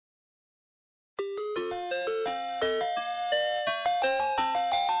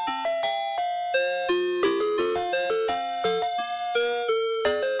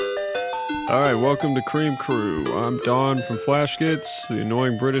All right, welcome to Cream Crew. I'm Don from Flashgits. The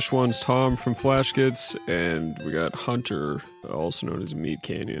annoying British one's Tom from Flashgits, and we got Hunter, also known as Meat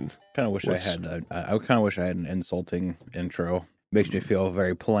Canyon. Kind of wish I had. I kind of wish I had an insulting intro. Makes me feel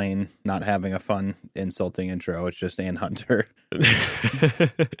very plain, not having a fun insulting intro. It's just Ann Hunter.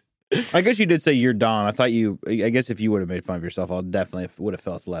 I guess you did say you're Don. I thought you. I guess if you would have made fun of yourself, I'll definitely would have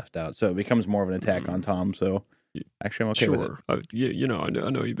felt left out. So it becomes more of an attack on Tom. So actually, I'm okay with it. You know, I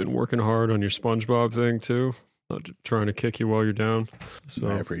know you've been working hard on your SpongeBob thing too. Not trying to kick you while you're down. So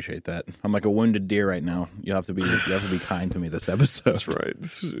I appreciate that. I'm like a wounded deer right now. You have to be kind to me this episode. That's right.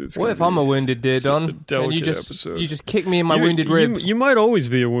 What if I'm a wounded deer, Don? And you just kick me in my wounded ribs. You might always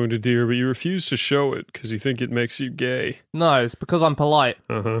be a wounded deer, but you refuse to show it because you think it makes you gay. No, it's because I'm polite.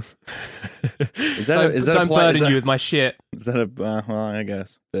 Uh-huh. Don't burden you with my shit. Is that a well? I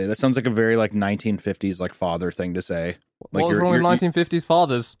guess that sounds like a very like 1950s like father thing to say. Like what was wrong with 1950s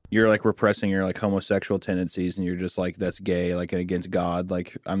fathers? You're like repressing your like homosexual tendencies, and you're just like that's gay, like against God.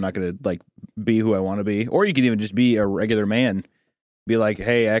 Like I'm not gonna like be who I want to be, or you can even just be a regular man. Be like,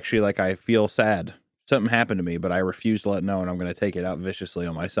 hey, actually, like I feel sad. Something happened to me, but I refuse to let know, and I'm going to take it out viciously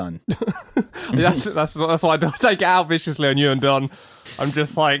on my son. that's why I don't take it out viciously on you and Don. I'm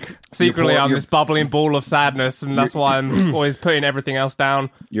just like secretly I'm this bubbling ball of sadness, and that's why I'm always putting everything else down.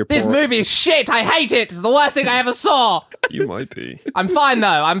 This movie is shit. I hate it. It's the worst thing I ever saw. You might be. I'm fine though.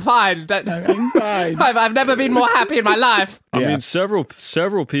 I'm fine. I'm fine. I've never been more happy in my life. I mean, several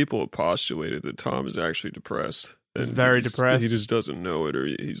people have postulated that Tom is actually depressed. And very depressed. He just doesn't know it, or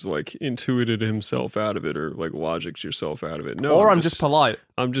he's like intuited himself out of it, or like logics yourself out of it. No, or I'm just polite.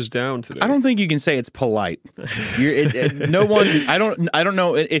 I'm just down today. I don't think you can say it's polite. No one. I don't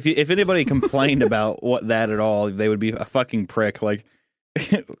know if anybody complained about what that at all. They would be a fucking prick. Like,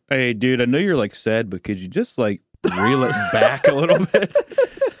 hey, dude, I know you're like sad, but could you just like reel it back a little bit?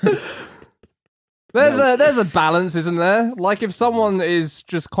 There's a balance, isn't there? Like if someone is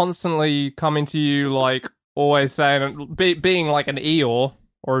just constantly coming to you like. Always saying, being like an Eeyore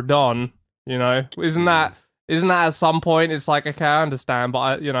or a Don, you know, isn't that at some point it's like, okay, I understand,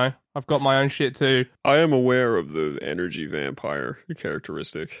 but I've got my own shit too. I am aware of the energy vampire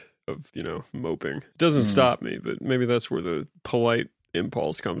characteristic of, moping. It doesn't stop me, but maybe that's where the polite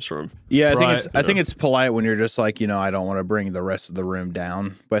impulse comes from. Yeah, I think it's polite when you're just like, I don't want to bring the rest of the room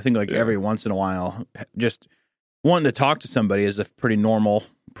down, but I think like every once in a while, just wanting to talk to somebody is a pretty normal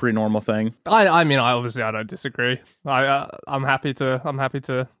thing. I mean, I don't disagree. I'm happy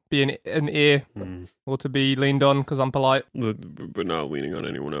to be an ear or to be leaned on because I'm polite, but not leaning on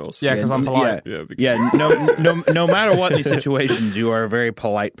anyone else. Yeah, because I'm polite. No matter what these situations, you are a very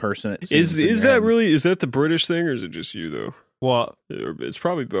polite person. Is that the British thing, or is it just you though? What? It's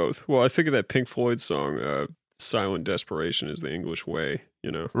probably both. Well, I think of that Pink Floyd song. Silent desperation is the English way,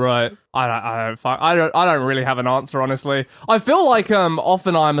 Right. I don't really have an answer, honestly. I feel like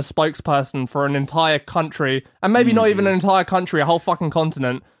often I'm a spokesperson for an entire country, and maybe not even an entire country, a whole fucking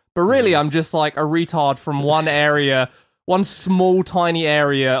continent. But really, I'm just like a retard from one area, one small tiny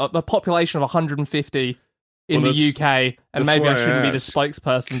area, a population of 150 in the UK, and maybe I shouldn't be the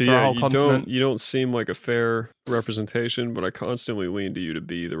spokesperson for a whole continent. You don't seem like a fair representation, but I constantly lean to you to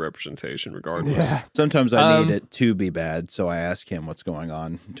be the representation regardless. Yeah. Sometimes I need it to be bad, so I ask him what's going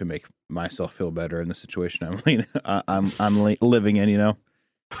on to make myself feel better in the situation I'm living in,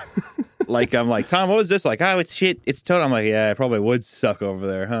 Like, I'm like, Tom, what was this like? Oh, it's shit. It's total. I'm like, yeah, it probably would suck over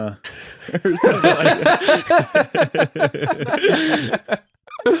there, huh? Or something like that.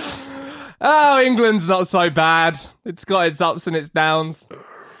 Oh, England's not so bad. It's got its ups and its downs.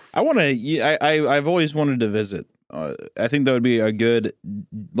 I've always wanted to visit. I think that would be a good,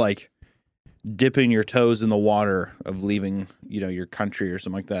 like, dipping your toes in the water of leaving, your country or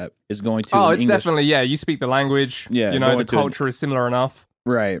something like that is going to. Oh, it's definitely, you speak the language. Yeah. The culture is similar enough.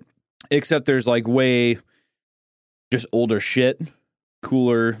 Right. Except there's like way just older shit,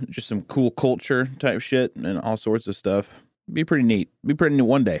 cooler, just some cool culture type shit and all sorts of stuff. Be pretty neat. Be pretty neat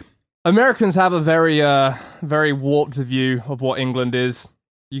one day. Americans have a very warped view of what England is.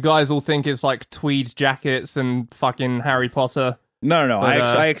 You guys all think it's like tweed jackets and fucking Harry Potter. No. But,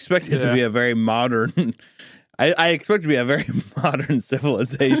 I expect it to be a very modern. I expect it to be a very modern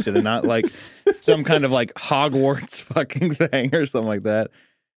civilization and not like some kind of like Hogwarts fucking thing or something like that.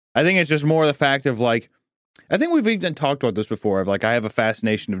 I think it's just more the fact of like, I think we've even talked about this before. Of like, I have a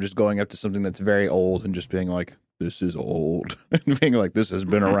fascination of just going up to something that's very old and just being like, this is old. And being like, this has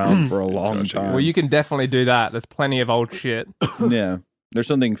been around for a long time. Well, you can definitely do that. There's plenty of old shit. Yeah. There's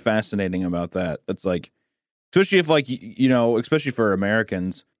something fascinating about that. It's like, especially if like, especially for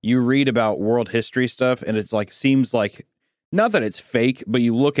Americans, you read about world history stuff and it's like, seems like not that it's fake, but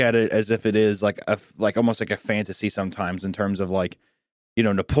you look at it as if it is like almost like a fantasy sometimes in terms of like, you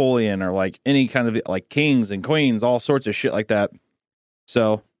know, Napoleon or like any kind of like kings and queens, all sorts of shit like that.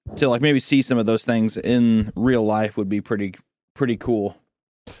 So to like maybe see some of those things in real life would be pretty cool.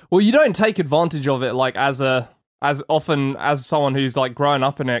 Well, you don't take advantage of it like as often as someone who's like growing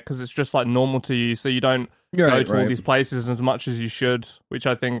up in it because it's just like normal to you. So you don't go to all these places as much as you should, which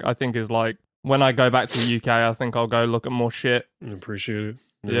I think is like when I go back to the UK, I think I'll go look at more shit. I appreciate it.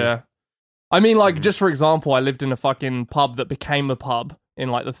 Yeah. I mean, like, just for example, I lived in a fucking pub that became a pub in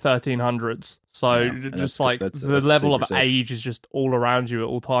like the 1300s. So just like the level of age is just all around you at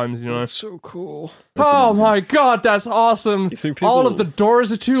all times, you know? That's so cool. Oh my god, that's awesome. You think people, all of the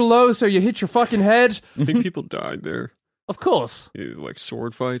doors are too low so you hit your fucking head? You think people died there? Of course. Like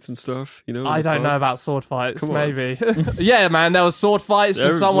sword fights and stuff, you know? I don't know about sword fights, maybe. Yeah, man, there was sword fights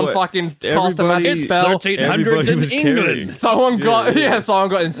and someone fucking cast a magic spell. 1300s in England. Someone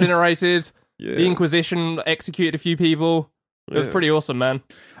got incinerated. Yeah. The Inquisition executed a few people. It was pretty awesome, man.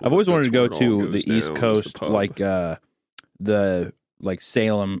 I've always wanted to go to the East Coast, like the like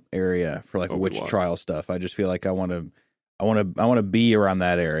Salem area for like witch trial stuff. I just feel like I want to be around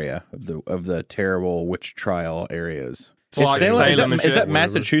that area of the terrible witch trial areas. Well, Salem, is that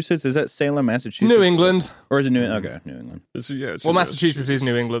Massachusetts? Is that Salem, Massachusetts? New England. Or is it New England? Okay, New England. It's Massachusetts is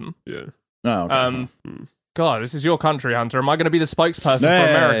New England. Yeah. Oh, okay. God, this is your country, Hunter. Am I going to be the spokesperson for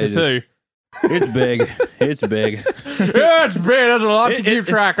America too? It's big. It's big. It's big. There's a lot to keep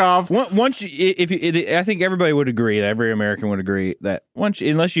track of. Once I think everybody would agree. Every American would agree that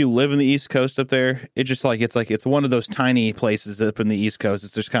unless you live in the East Coast up there, it's one of those tiny places up in the East Coast.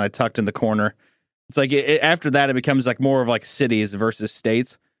 It's just kind of tucked in the corner. It's like after that, it becomes like more of like cities versus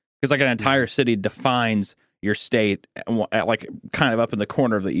states, because like an entire city defines your state at like kind of up in the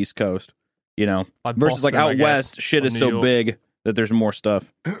corner of the East Coast, you know, versus like out west, shit is so big that there's more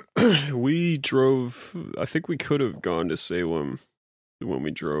stuff. We drove, I think we could have gone to Salem when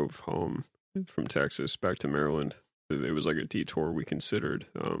we drove home from Texas back to Maryland. It was like a detour we considered,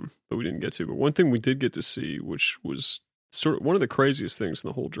 but we didn't get to. But one thing we did get to see, which was sort of one of the craziest things in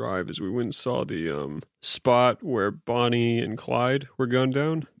the whole drive, is we went and saw the spot where Bonnie and Clyde were gunned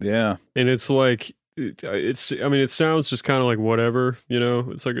down. Yeah. And it's like, it sounds just kind of like whatever, you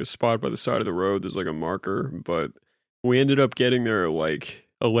know? It's like a spot by the side of the road. There's like a marker, but we ended up getting there at like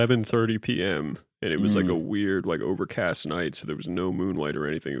 11:30 p.m. and it was like a weird, like overcast night, so there was no moonlight or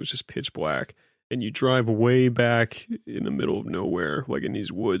anything. It was just pitch black. And you drive way back in the middle of nowhere, like in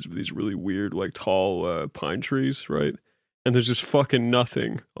these woods with these really weird, like tall pine trees, right? And there's just fucking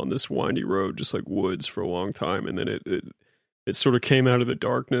nothing on this windy road, just like woods for a long time. And then it sort of came out of the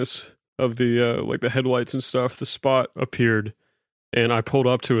darkness of the like the headlights and stuff. The spot appeared, and I pulled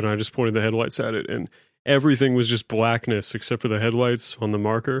up to it and I just pointed the headlights at it, and everything was just blackness except for the headlights on the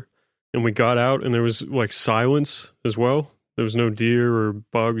marker. And we got out and there was like silence as well. There was no deer or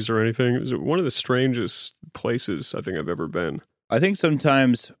bugs or anything. It was one of the strangest places I think I've ever been. I think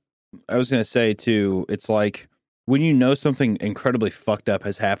sometimes, I was going to say too, it's like when you know something incredibly fucked up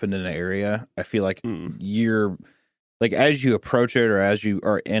has happened in an area, I feel like you're like, as you approach it or as you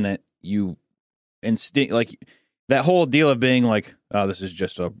are in it, you instinct, like that whole deal of being like, oh, this is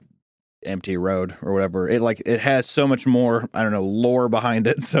just a empty road or whatever. It has so much more, I don't know, lore behind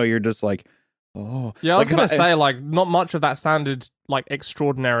it. So you're just like, oh yeah. I was gonna say like not much of that sounded like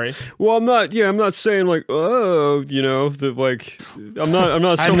extraordinary. Well, I'm not saying like, oh, you know, the like I'm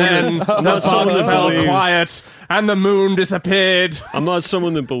not someone I'm not someone that fell quiet and the moon disappeared. I'm not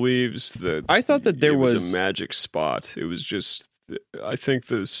someone that believes that I thought that there was a magic spot. It was just, I think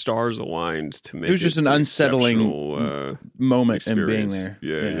the stars aligned to make it was just an unsettling moment experience. in being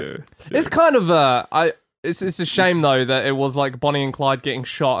there. Yeah. It's kind of it's a shame though that it was like Bonnie and Clyde getting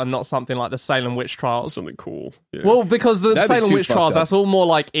shot and not something like the Salem witch trials. Something cool. Yeah. Well, because the Salem witch trials, that's all more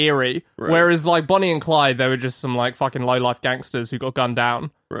like eerie. Right. Whereas like Bonnie and Clyde, they were just some like fucking low life gangsters who got gunned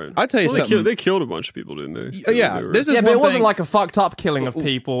down. Right. I'll tell you something. They killed a bunch of people, didn't they? Yeah. But it wasn't like a fucked up killing of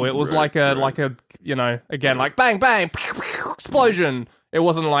people. It was like a you know, again, like bang bang pew, pew, explosion. It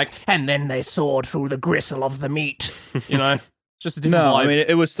wasn't like, and then they sawed through the gristle of the meat. You know, just a different vibe. I mean,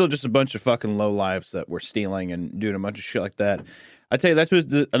 it was still just a bunch of fucking low lives that were stealing and doing a bunch of shit like that. I tell you, that's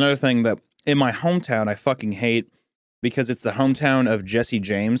another thing that in my hometown I fucking hate, because it's the hometown of Jesse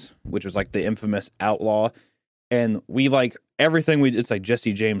James, which was like the infamous outlaw, and we like everything it's like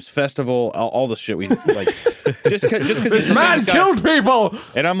Jesse James Festival, all the shit we like. just because this man killed people,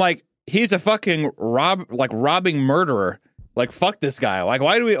 and I'm like, he's a fucking robbing murderer. Like, fuck this guy. Like,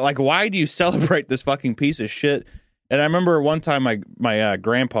 why do you celebrate this fucking piece of shit? And I remember one time my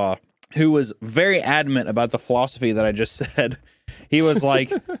grandpa, who was very adamant about the philosophy that I just said. He was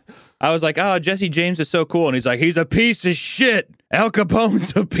like, I was like, oh, Jesse James is so cool. And he's like, he's a piece of shit. Al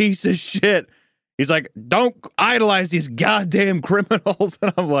Capone's a piece of shit. He's like, don't idolize these goddamn criminals.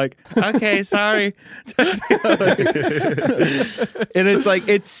 And I'm like, okay, sorry. And it's like,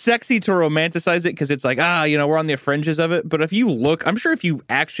 it's sexy to romanticize it because it's like, we're on the fringes of it. But if you look, I'm sure if you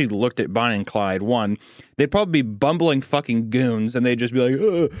actually looked at Bonnie and Clyde, one, they'd probably be bumbling fucking goons and they'd just be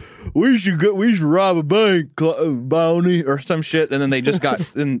like, we should rob a bank, Bonnie, or some shit. And then they just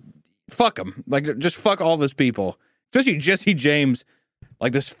got, and fuck them. Like, just fuck all those people. Especially Jesse James.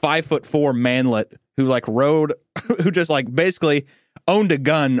 Like this 5'4" manlet who like who just like basically owned a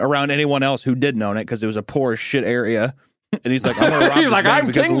gun around anyone else who didn't own it because it was a poor as shit area. And he's like, I'm gonna rob he's this like, bank I'm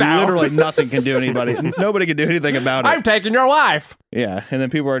because king now. literally nothing can do nobody can do anything about it. I'm taking your wife. Yeah, and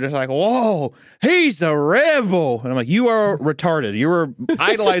then people are just like, whoa, he's a rebel. And I'm like, you are retarded. You were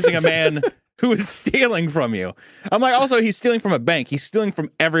idolizing a man who is stealing from you. I'm like, also, he's stealing from a bank. He's stealing from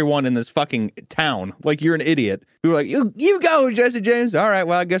everyone in this fucking town. Like, you're an idiot. We were like, you go, Jesse James. All right,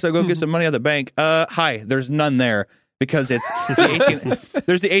 well, I guess I'll go get some money at the bank. Hi, there's none there because it's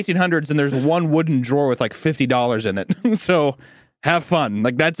there's the 1800s and there's one wooden drawer with like $50 in it. So have fun.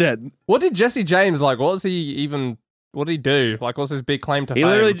 Like, that's it. What did Jesse James, like, what did he do? Like, what's his big claim to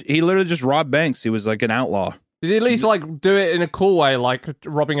fame? He literally just robbed banks. He was like an outlaw. Did he at least, like, do it in a cool way, like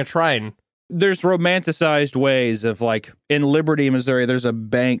robbing a train? There's romanticized ways of like in Liberty, Missouri, there's a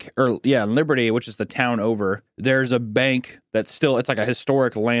bank in Liberty, which is the town over. There's a bank that's still, it's like a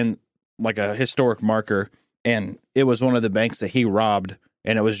historic land, like a historic marker. And it was one of the banks that he robbed.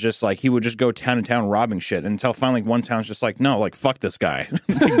 And it was just like, he would just go town to town robbing shit until finally one town's just like, no, like, fuck this guy.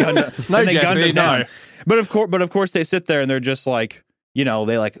 No, Jesse, no. But of course they sit there and they're just like,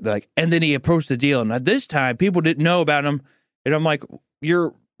 they're like, and then he approached the deal. And at this time, people didn't know about him. And I'm like,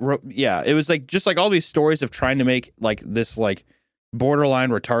 it was like just like all these stories of trying to make like this like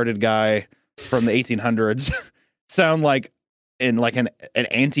borderline retarded guy from the 1800s sound like in like an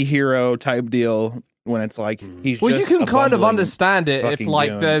anti-hero type deal when it's like he's well, just you can kind of understand it if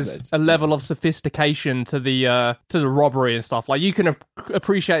like goon. there's a level of sophistication to the robbery and stuff. Like you can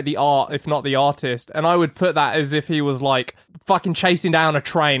appreciate the art if not the artist, and I would put that as if he was like fucking chasing down a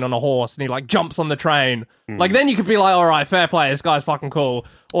train on a horse and he like jumps on the train. Like then you could be like, all right, fair play, this guy's fucking cool.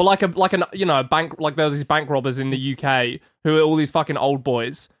 Or like a bank, like there was these bank robbers in the UK who are all these fucking old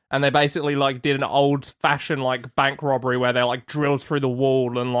boys, and they basically like did an old fashioned like bank robbery where they like drilled through the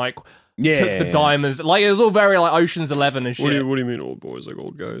wall and like took the diamonds. Like it was all very like Ocean's 11 and shit. What do you mean old boys, like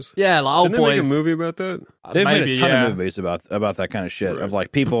old guys? Yeah, like old Didn't boys. they make a movie about that? They've made a ton yeah. of movies about that kind of shit of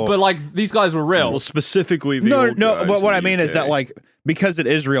like people. But like these guys were real. Well, specifically the no. old guys But what in I mean the is that UK. like because it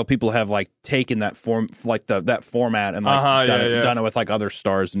is real, people have like taken that form, like that format, and like done it with like other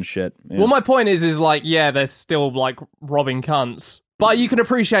stars and shit. Yeah. Well, my point is like they're still like robbing cunts, but you can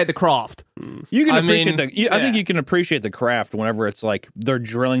appreciate the craft. You can appreciate I think yeah. you can appreciate the craft whenever it's like they're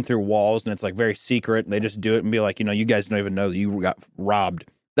drilling through walls and it's like very secret and they just do it and be like, you guys don't even know that you got robbed.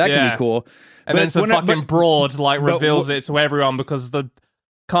 That can be cool. And then some fucking broad like reveals it to everyone because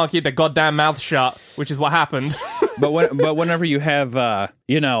can't keep their goddamn mouth shut, which is what happened. but whenever you have a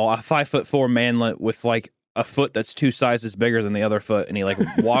 5'4" manlet with like a foot that's 2 sizes bigger than the other foot, and he like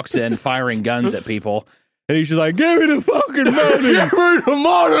walks in firing guns at people. And he's just like, give me the fucking money! Give me the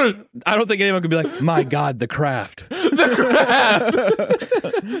money! I don't think anyone could be like, my God, the craft. The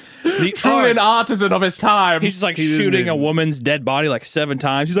Truly an artisan of his time. He's just like shooting a woman's dead body like 7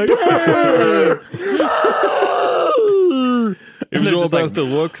 times. He's like, it was all about the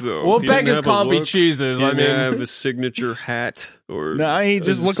look, though. Well, He didn't beggars have a can't be look. choosers. He I didn't mean, have a signature hat or. no, he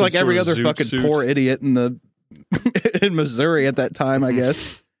just looked some like every sort of other zoot fucking suit. poor idiot in Missouri at that time, I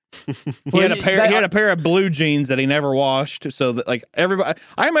guess. He had a pair of blue jeans that he never washed, so that like everybody,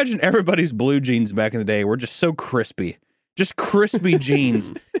 I imagine everybody's blue jeans back in the day were just so crispy. Just crispy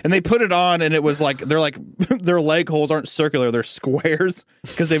jeans, and they put it on, and it was like their leg holes aren't circular; they're squares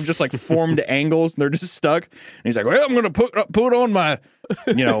because they've just like formed angles, and they're just stuck. And he's like, "Well, I'm gonna put on my,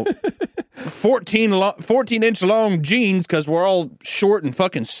 14-inch long jeans because we're all short and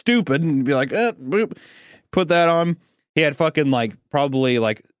fucking stupid," and be like, boop, put that on. He had fucking like probably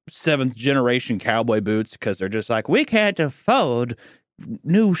like 7th generation cowboy boots because they're just like, we can't afford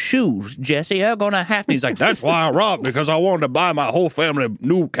new shoes, Jesse. I'm gonna have to. He's like, that's why I robbed, because I wanted to buy my whole family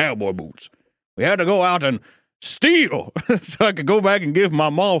new cowboy boots. We had to go out and steal so I could go back and give my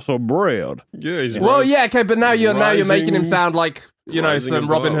mom some bread. Yeah, he's okay, but now you're making him sound like rising some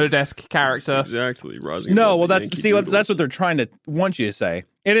Robin above. Hood-esque character. Exactly, rising. No, above well, the that's Yankee see, Doodles. that's what they're trying to want you to say.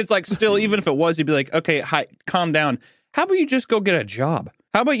 And it's like, still, even if it was, you'd be like, okay, hi, calm down. How about you just go get a job?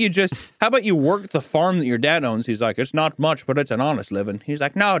 How about you work the farm that your dad owns? He's like, it's not much, but it's an honest living. He's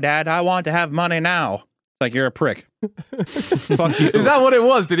like, no, Dad, I want to have money now. It's like, you're a prick. Fuck you. Is that what it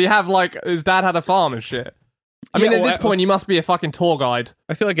was? Did he have his dad had a farm and shit? I mean, at this point, you must be a fucking tour guide.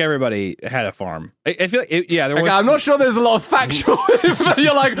 I feel like everybody had a farm. I feel like, there was. Okay, I'm not sure there's a lot of factual.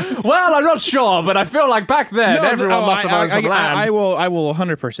 You're like, well, I'm not sure, but I feel like back then everyone must have owned some land. I will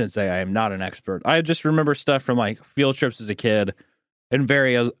 100% say I am not an expert. I just remember stuff from like field trips as a kid and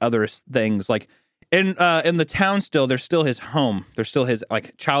various other things. Like in the town, there's still his home. There's still his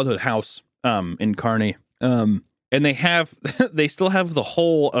like childhood house in Kearney. And they still have the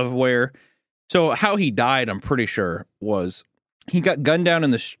whole of where. So how he died, I'm pretty sure, was he got gunned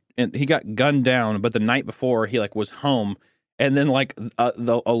down but the night before he like was home, and then like a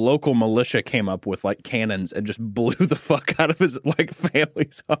local militia came up with like cannons and just blew the fuck out of his like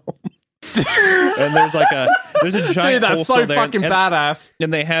family's home. And there's a giant Dude, that's hole so still there, fucking badass.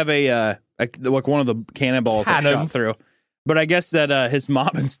 and they have like one of the cannonballs that shot through. But I guess that his mom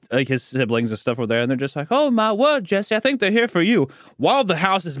and like his siblings and stuff were there, and they're just like, "Oh my word, Jesse! I think they're here for you." While the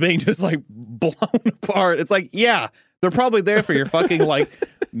house is being just like blown apart, it's like, yeah, they're probably there for your fucking like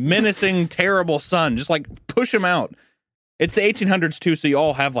menacing, terrible son. Just like push him out. It's the 1800s too, so you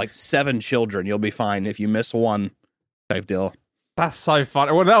all have like 7 children. You'll be fine if you miss one, type deal. That's so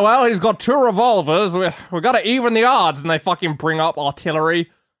funny. Well, he's got 2 revolvers. We got to even the odds, and they fucking bring up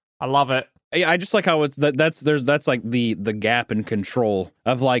artillery. I love it. Yeah, I just like how that's like the gap in control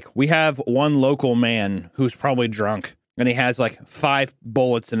of like we have one local man who's probably drunk and he has like 5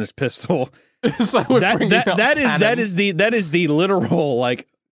 bullets in his pistol. So that is the literal like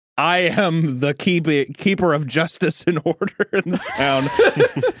I am the keeper of justice and order in this town.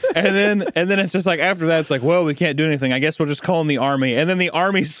 and then it's just like after that it's like, well, we can't do anything. I guess we'll just call in the army. And then the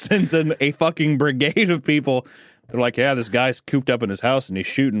army sends in a fucking brigade of people. They're like, yeah, this guy's cooped up in his house and he's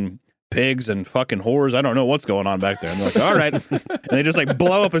shooting pigs and fucking whores. I don't know what's going on back there. And they're like, all right. And they just like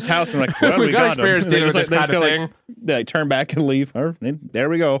blow up his house and like, well, we got experience dealing with this kind of thing. They like turn back and leave. All right, there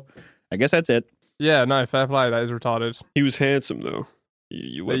we go. I guess that's it. Yeah, no, fair play. That is retarded. He was handsome though. Are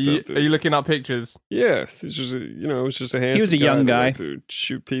you looking up pictures? Yeah, it's just it's just a handsome. He was a young guy. Like to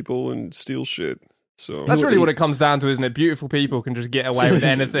shoot people and steal shit. So that's really what it comes down to, isn't it? Beautiful people can just get away with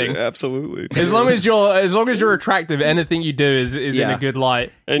anything. Yeah, absolutely. As long as you're attractive, anything you do is in a good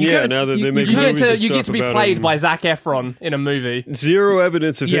light. And now that they make movies, you get to be played by Zac Efron in a movie. Zero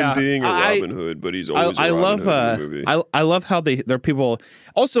evidence of him being a Robin Hood, but he's always a Robin Hood in the movie. I love how there are people.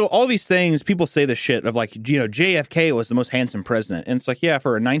 Also, all these things people say the shit of like JFK was the most handsome president, and it's like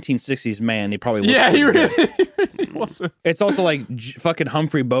for a 1960s man, he probably looked he really wasn't. It's also like fucking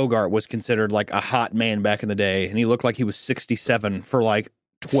Humphrey Bogart was considered like a hot man back in the day, and he looked like he was 67 for like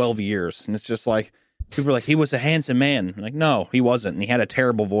 12 years, and it's just like people are like he was a handsome man. I'm like, no, he wasn't, and he had a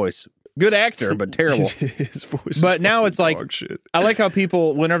terrible voice. Good actor, but terrible. His voice. But now it's like shit. I like how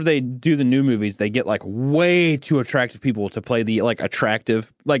people, whenever they do the new movies, they get like way too attractive people to play the like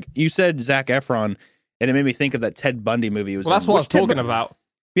attractive. Like you said, Zac Efron, and it made me think of that Ted Bundy movie. That's what I was talking about.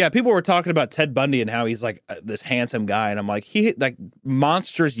 Yeah, people were talking about Ted Bundy and how he's like this handsome guy, and I'm like, he like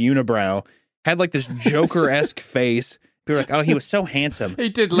monstrous unibrow, had like this Joker-esque face. People were like, oh, he was so handsome. He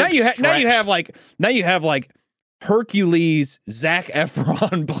did look now you have like Hercules Zac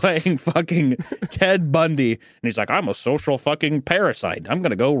Efron playing fucking Ted Bundy, and he's like, I'm a social fucking parasite. I'm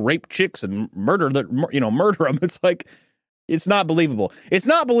gonna go rape chicks and murder them. It's like. It's not believable. It's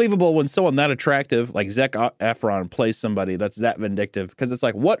not believable when someone that attractive, like Zac Efron, plays somebody that's that vindictive. Because it's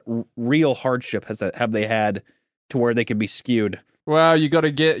like, what real hardship have they had to where they can be skewed? Well, you got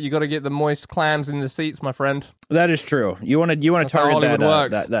to get the moist clams in the seats, my friend. That is true. You want to target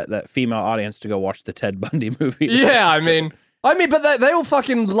that female audience to go watch the Ted Bundy movie. Yeah, I mean, but they all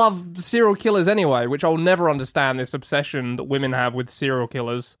fucking love serial killers anyway, which I'll never understand. This obsession that women have with serial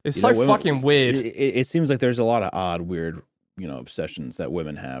killers is fucking weird. It seems like there's a lot of odd, weird. Obsessions that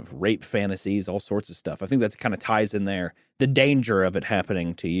women have, rape fantasies, all sorts of stuff. I think that kind of ties in there. The danger of it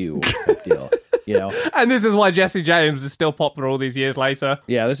happening to you, deal. And this is why Jesse James is still popular all these years later.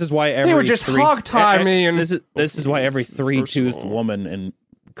 Yeah, this is why he would just hog tie me, and this is why every 3-toothed woman in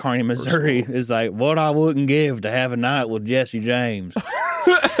Kearney, Missouri, is like, what I wouldn't give to have a night with Jesse James.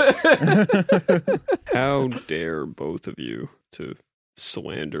 How dare both of you to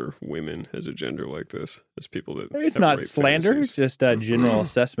slander women as a gender like this, as people that it's not slander, fantasies. It's just a general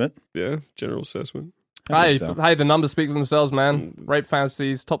assessment. Yeah, general assessment. Hey, the numbers speak for themselves, man. Rape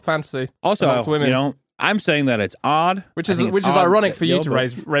fantasies, top fantasy. Also, women. I'm saying that it's odd, which is ironic for you to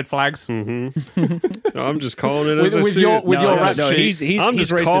raise red flags. Mm-hmm. No, I'm just calling it as with I see your, it. With your rap sheet. I'm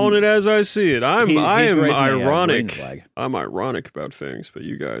just calling it as I see it. I am ironic. A I'm ironic about things, but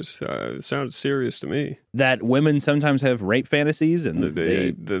you guys, it sounded serious to me. That women sometimes have rape fantasies, and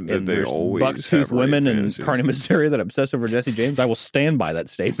they always buck-toothed have women rape in fantasies. Kearney, Missouri that obsess over Jesse James. I will stand by that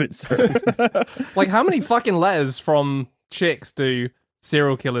statement, sir. Like, how many fucking letters from chicks do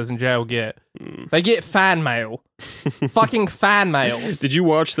serial killers in jail get? They get fan mail. Fucking fan mail. Did you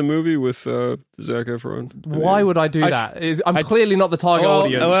watch the movie with Zac Efron? Why would I do that? I'm clearly not the target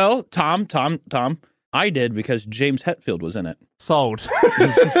audience. Well, Tom, I did because James Hetfield was in it. Sold.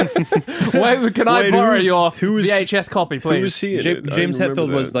 Wait, can I borrow your VHS copy, please? Who was he in it? James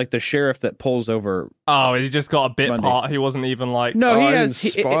Hetfield was like the sheriff that pulls over. Oh, he just got a bit Monday. part. He wasn't even like. No, I didn't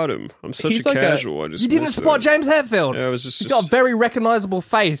spot him. I'm such he's a like casual. I just You didn't missed spot that. James Hetfield. Yeah, I was just He's got a very recognizable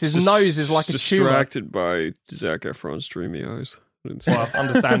face. His nose is like a tumor. distracted by Zac Efron's dreamy eyes. I didn't see Well,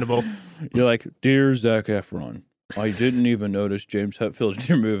 understandable. You're like, dear Zac Efron, I didn't even notice James Hetfield in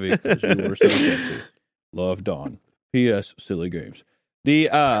your movie because you were so sexy. Love, Dawn. P.S. Silly games.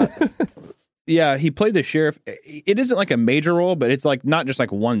 Yeah, he played the sheriff. It isn't like a major role, but it's like not just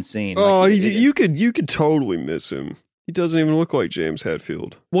like one scene. Oh, like, you could totally miss him. He doesn't even look like James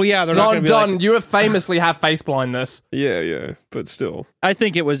Hetfield. Well, yeah, they're not going to be Don, like, you famously have face blindness. Yeah, but still. I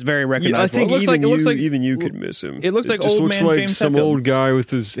think it was very recognizable. I think it looks like even you could miss him. It looks like just old looks man like James some Hetfield. old guy with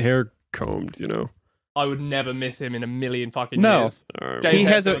his hair combed, you know. I would never miss him in a million fucking No. years. All right. James He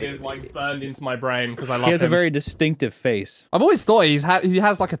has Hetfield is like burned into my brain because I love he has him. a very distinctive face. I've always thought he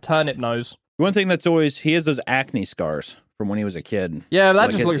has like a turnip nose. One thing that's always he has those acne scars from when he was a kid. Yeah, but that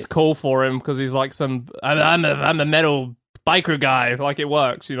Like just looks cool for him because he's like I'm a metal biker guy. Like it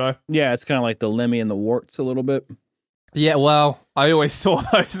works, you know. Yeah, it's kind of like the Lemmy and the warts a little bit. Yeah, well, I always saw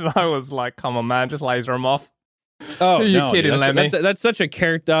those and I was like, come on, man, just laser them off. Oh, Who you no, kidding, dude, Lemmy? that's such a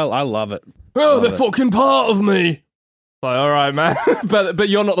character. I love it. Oh, Love they're it. fucking part of me. Like, all right, man, but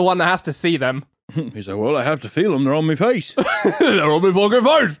you're not the one that has to see them. He's like, well, I have to feel them. They're on my face. They're on my fucking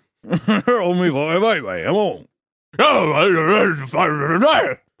face. They're on my face. Come on.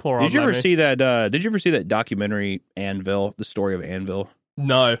 Poor old Did you ever Lemmy. see that? Did you ever see that documentary Anvil? The story of Anvil.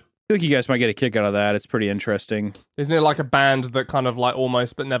 No. I think you guys might get a kick out of that. It's pretty interesting. Isn't it like a band that kind of like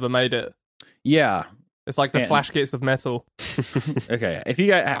almost but never made it? Yeah. It's like the And- Flash Kids of metal. Okay. If you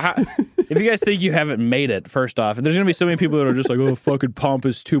guys think you haven't made it, first off, and there's gonna be so many people that are just like, oh, fucking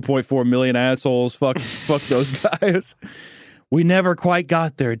pompous 2.4 million assholes. Fuck those guys. We never quite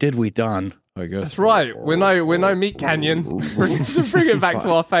got there, did we, Don? I guess That's right. We're no Meat Canyon. bring it back to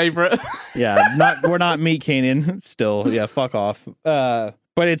our favorite. Yeah, we're not Meat Canyon still. Yeah, fuck off.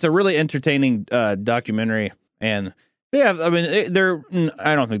 But it's a really entertaining documentary, and yeah, I mean,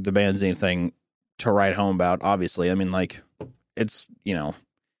 I don't think the band's anything to write home about. Obviously, I mean, like, it's, you know,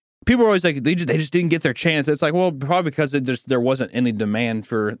 people are always like they just didn't get their chance. It's like, well, probably because there wasn't any demand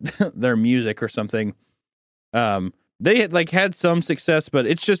for their music or something. They had some success, but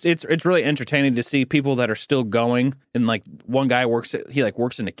it's really entertaining to see people that are still going. And like one guy works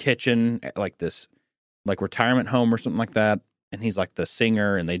in a kitchen at like this like retirement home or something like that, and he's like the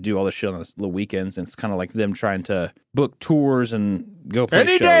singer, and they do all this shit on the weekends, and it's kind of like them trying to book tours and go play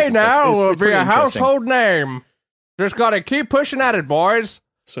Any shows. day It's now like, will it's be pretty a interesting. household name. Just gotta keep pushing at it, boys.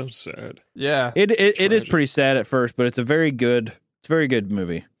 So sad. Yeah. It is Tragic. pretty sad at first, but it's a very good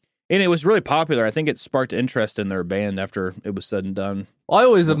movie. And it was really popular. I think it sparked interest in their band after it was said and done. I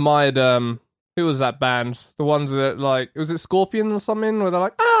always admired who was that band? The ones that like was it Scorpion or something? Where they're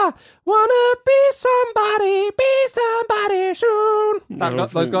like, wanna be somebody soon.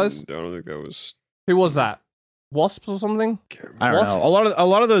 Those guys. I don't think that was. Who was that? Wasps or something? I don't know. A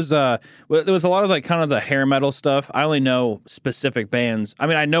lot of those. There was a lot of like kind of the hair metal stuff. I only know specific bands. I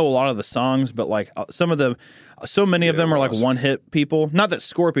mean, I know a lot of the songs, but like some of them, so many of them are like Wasp. one hit people. Not that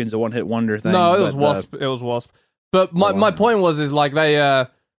Scorpion's a one hit wonder thing. No, it was but, Wasp. It was Wasp. But my point was like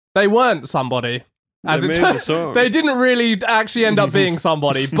they weren't somebody. As They it made turned, the song. they didn't really actually end up being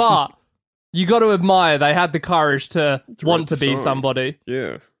somebody, but you got to admire they had the courage to want to the be song. somebody,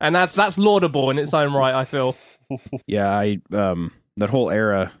 Yeah. and that's laudable in its own right. I feel. Yeah, that whole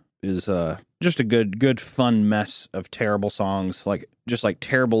era is just a good fun mess of terrible songs, like just like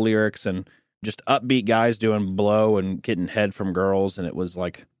terrible lyrics and just upbeat guys doing blow and getting head from girls, and it was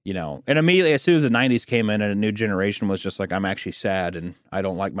like, you know, and immediately as soon as the 90s came in and a new generation was just like, I'm actually sad and I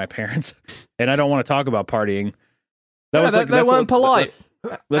don't like my parents and I don't want to talk about partying. They weren't polite,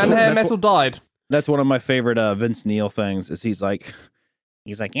 and hair metal died. That's one of my favorite Vince Neil things is he's like,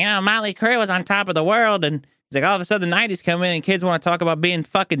 you know, Motley Crue was on top of the world and He's like, all of a sudden the 90s come in and kids want to talk about being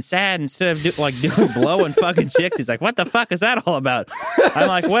fucking sad instead of doing blow and fucking chicks. He's like, what the fuck is that all about? I'm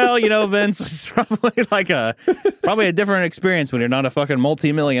like, well, Vince, it's probably probably a different experience when you're not a fucking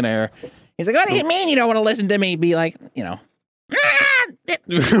multimillionaire. He's like, what do you mean you don't want to listen to me be like, The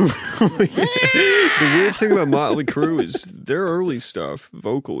weird thing about Motley Crue is their early stuff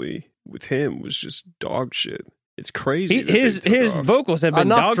vocally with him was just dog shit. It's crazy. His vocals have been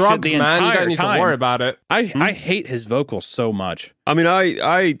enough dog drugs, shit the man. entire You don't need time. to worry about it. I hate his vocals so much. I mean,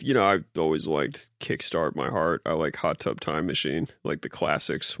 I've always liked Kickstart My Heart. I like Hot Tub Time Machine, like the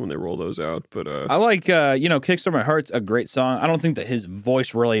classics when they roll those out. But I like Kickstart My Heart's a great song. I don't think that his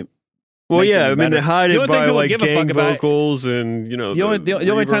voice really. Well, makes yeah, it I mean, better. they hide The it only thing by people like give a fuck gang about- vocals and The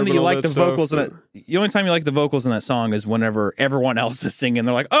only time that you like the vocals in that. the only time you like the vocals in that song is whenever everyone else is singing.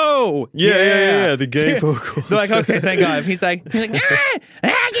 They're like, oh Yeah, the gay vocals. They're like, okay, thank God. He's like, I get high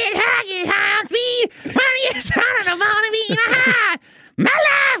speed. I don't want to be my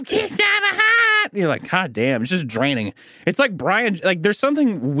love kicked out my heart. You're like, God damn, it's just draining. It's like Brian. Like, there's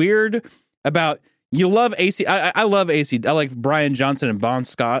something weird about. You love AC. I love AC. I like Brian Johnson and Bon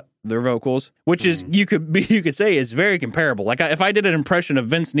Scott, their vocals, which is you could say is very comparable. Like if I did an impression of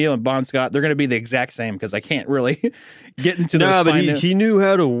Vince Neil and Bon Scott, they're going to be the exact same because I can't really get into those. No, but he knew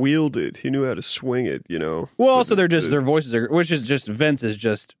how to wield it. He knew how to swing it. Well, also they're just their voices are, which is just Vince is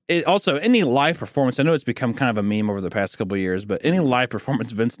just. Also, any live performance. I know it's become kind of a meme over the past couple of years, but any live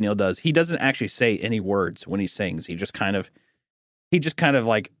performance Vince Neil does, he doesn't actually say any words when he sings. He just kind of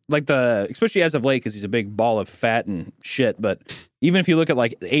like the, especially as of late, because he's a big ball of fat and shit. But even if you look at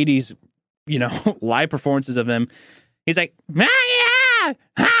like the 80s, live performances of them, he's like, why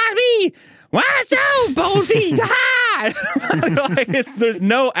so boldly there's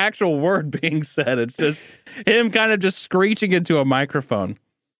no actual word being said. It's just him kind of just screeching into a microphone.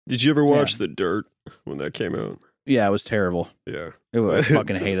 Did you ever watch The Dirt when that came out? Yeah, it was terrible. Yeah. I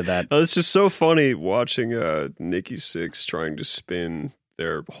fucking hated that. It's just so funny watching Nikki Sixx trying to spin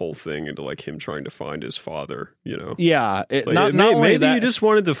their whole thing into like him trying to find his father, Yeah, maybe you just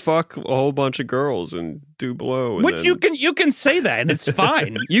wanted to fuck a whole bunch of girls and do blow. And Which you can say that and it's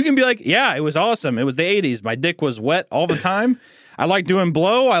fine. You can be like, yeah, it was awesome. It was the 80s. My dick was wet all the time. I liked doing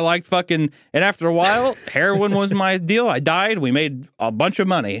blow. I liked fucking, and after a while, heroin was my deal. I died. We made a bunch of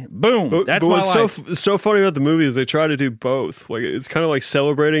money. Boom. That's my life. So funny about the movie is they try to do both. Like it's kind of like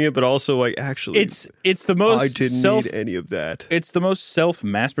celebrating it, but also like actually, it's the most. I didn't need any of that. It's the most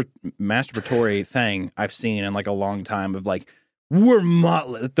masturbatory thing I've seen in like a long time. Of like, we're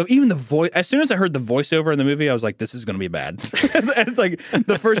Motley. Even the voice. As soon as I heard the voiceover in the movie, I was like, this is going to be bad. It's like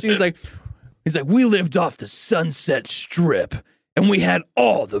the first thing he's like, we lived off the Sunset Strip. And we had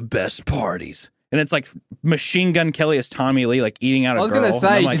all the best parties. And it's like Machine Gun Kelly as Tommy Lee, like eating out a girl. I was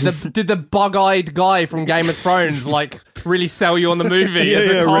going to say, did the bug-eyed guy from Game of Thrones like really sell you on the movie as a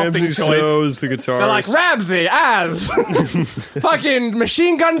casting Ramsey choice? Snow's the guitarist. They're like, Ramsey as fucking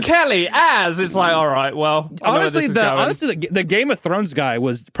Machine Gun Kelly as. It's like, all right, well, honestly, the Game of Thrones guy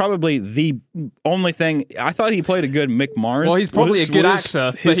was probably the only thing. I thought he played a good Mick Mars. Well, he's probably a good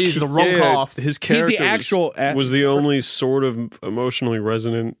actor, but he's the wrong cast. His character he's the actual was the only sort of emotionally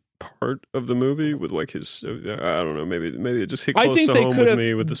resonant part of the movie with like his I don't know, maybe it just hit close to home with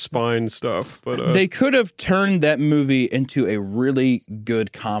me with the spine stuff, but they could have turned that movie into a really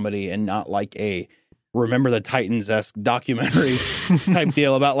good comedy and not like a Remember the Titans-esque documentary type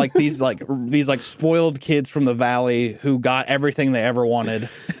deal about like these spoiled kids from the valley who got everything they ever wanted.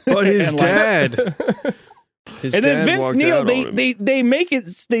 But his dad and then Vince Neil, they make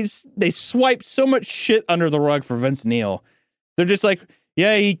it they swipe so much shit under the rug for Vince Neil. They're just like,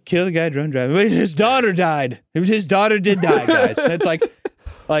 yeah, he killed a guy drunk driving. But his daughter died. His daughter did die, guys. And it's like,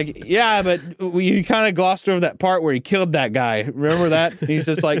 yeah, but you kind of glossed over that part where he killed that guy. Remember that? He's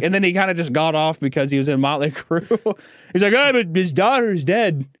just like, and then he kind of just got off because he was in Motley Crue. He's like, oh, but his daughter's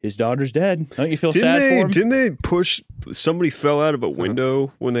dead. His daughter's dead. Don't you feel sad for him? Didn't they push, somebody fell out of a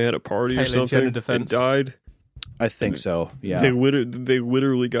window when they had a party or something and died? I think so, yeah. They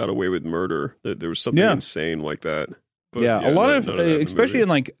literally got away with murder. There was something insane like that. But yeah, a lot of, especially in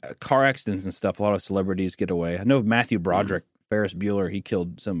like car accidents and stuff, a lot of celebrities get away. I know Matthew Broderick, Ferris Bueller, he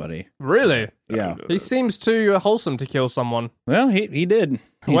killed somebody. Really? Yeah. He seems too wholesome to kill someone. Well, he did.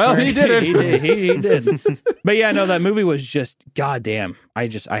 He did it. He did. But yeah, no, that movie was just, goddamn. I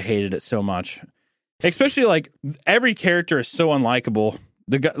hated it so much. Especially like every character is so unlikable.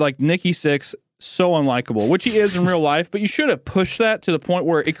 The guy, like Nikki Sixx, so unlikable, which he is in real life, but you should have pushed that to the point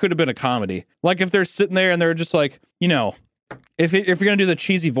where it could have been a comedy. Like if they're sitting there and they're just like, if you're going to do the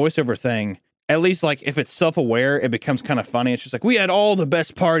cheesy voiceover thing, at least like if it's self-aware, it becomes kind of funny. It's just like, we had all the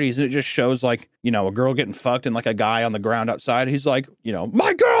best parties, and it just shows like, you know, a girl getting fucked and like a guy on the ground outside. He's like, you know,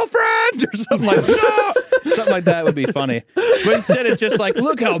 my girlfriend or something like that. No! Something like that would be funny. But instead it's just like,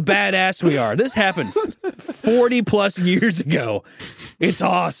 look how badass we are. This happened 40 plus years ago. It's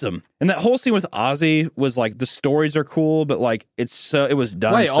awesome. And that whole scene with Ozzy was like, the stories are cool, but like it was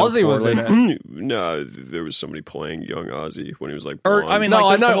done. Wait, so Ozzy was poorly. in it. No, there was somebody playing young Ozzy when he was like. Or, blonde. I mean, No, like, I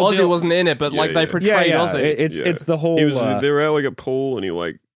there's the know whole Ozzy deal- wasn't in it, but like they Yeah. portrayed Ozzy. It's the whole. He was. They were at like a pool, and he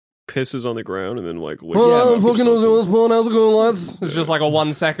like pisses on the ground, and then like. Licks Well, it up or fucking something. Ozzy Osbourne, how's it going, lads? It's just like a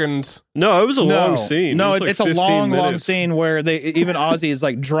 1 second. No, it was a long scene. No, It was like it's a 15 long minutes. scene where even Ozzy is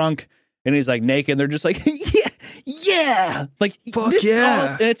like drunk and he's like naked. And they're just like, yeah, like Fuck this is yeah.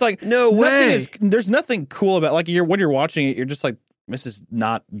 awesome. And it's like No way. There's nothing cool about like when you're watching it. You're just like, this is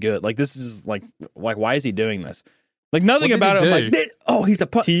not good. Like this is like why is he doing this? Like nothing What did about he it. I'm do? like, oh, he's a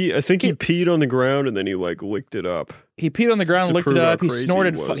I think he peed on the ground, and then he like licked it up. he peed on the ground, To licked it prove how up. He crazy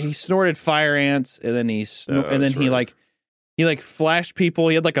snorted. he was. He snorted fire ants, and then and then that's he right. he like flashed people.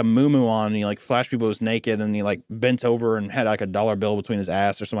 He had like a muumuu on, and he like flashed people who was naked, and he like bent over and had like a dollar bill between his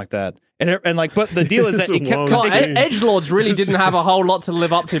ass or something like that. And like, but the deal is that It's it a kept long God, scene. edgelords really didn't have a whole lot to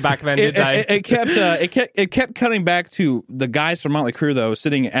live up to back then, did they? it kept cutting back to the guys from Motley Crue though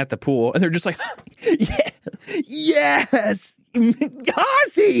sitting at the pool, and they're just like, yeah, yes,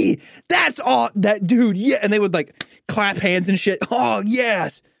 Ozzy, that's all that dude, yeah, and they would like clap hands and shit. Oh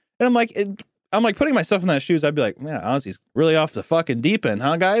yes, and I'm like putting myself in that shoes. I'd be like, man, Ozzy's really off the fucking deep end,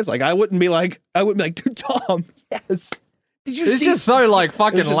 huh, guys? Like I wouldn't be like, dude, Tom, yes. Did you It's see? just so like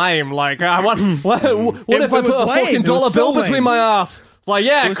fucking lame. Like, what if I It put a was lame. fucking It was dollar so bill lame. between my ass? It's like,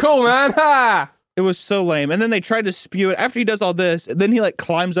 yeah, It was- cool, man. Ha! It was so lame. And then they tried to spew it after he does all this. Then he like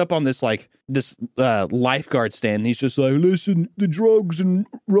climbs up on this lifeguard stand. And he's just like, listen, the drugs and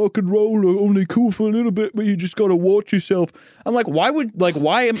rock and roll are only cool for a little bit, but you just gotta watch yourself. I'm like, why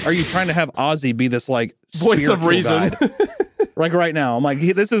are you trying to have Ozzy be this like Voice of spiritual reason. guide? Like right now, I'm like,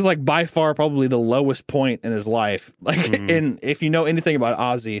 this is like by far probably the lowest point in his life. Like, and if you know anything about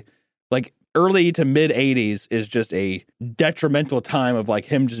Ozzy, like early to mid 80s is just a detrimental time of like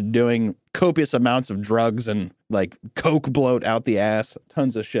him just doing copious amounts of drugs and like coke bloat out the ass,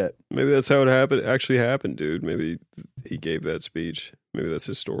 tons of shit. Maybe that's how it actually happened, dude. Maybe he gave that speech. Maybe that's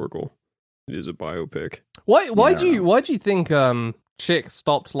historical. It is a biopic. Why do you think chicks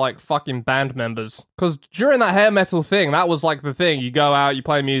stopped like fucking band members? Because during that hair metal thing, that was like the thing. You go out, you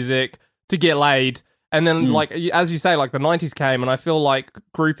play music to get laid, and then like as you say, like the 90s came, and I feel like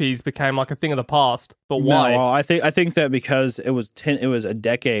groupies became like a thing of the past. But why? No, well, I think that because it was a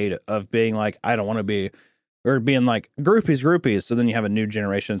decade of being like, I don't want to be, or being like groupies. So then you have a new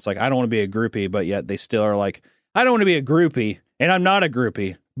generation. It's like, I don't want to be a groupie, but yet they still are like, I don't want to be a groupie, and I'm not a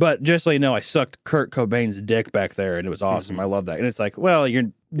groupie. But just so you know, I sucked Kurt Cobain's dick back there, and it was awesome. I love that. And it's like, well,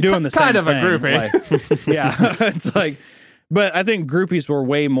 you're doing the same kind of a thing. groupie. Like, yeah, it's like, but I think groupies were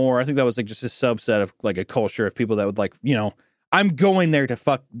way more. I think that was like just a subset of like a culture of people that would like, you know, I'm going there to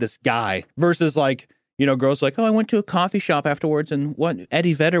fuck this guy versus like, you know, girls like, oh, I went to a coffee shop afterwards, and what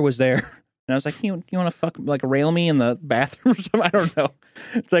Eddie Vedder was there. And I was like, you want to fuck, like, rail me in the bathroom or something? I don't know.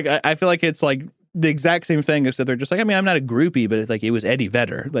 It's like, I feel like it's like the exact same thing, except they're just like, I mean, I'm not a groupie, but it's like, it was Eddie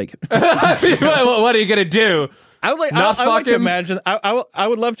Vedder. Like, What are you gonna do? I would like, Not I would like to fucking- imagine, I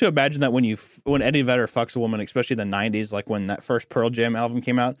would love to imagine that when Eddie Vedder fucks a woman, especially in the 90s, like when that first Pearl Jam album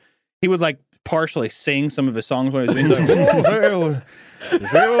came out, he would like partially sing some of his songs when he was like,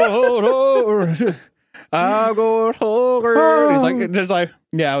 I'll go hungry. He's like, just like,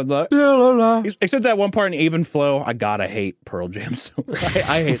 yeah, I would love. Except that one part in Even Flow, I gotta hate Pearl Jam so.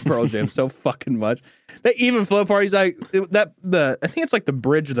 I hate Pearl Jam so fucking much. That Even Flow part, he's like I think it's like the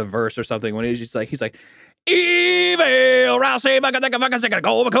bridge of the verse or something when he's just like Evil, Rousey, fucking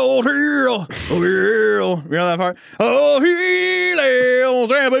go cold hill. You know that part? Oh, he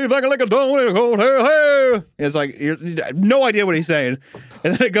lives, and be fucking like a donut cold hill. It's like you have no idea what he's saying,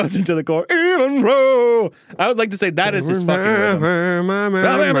 and then it goes into the chorus. Even though I would like to say that is his fucking rhythm.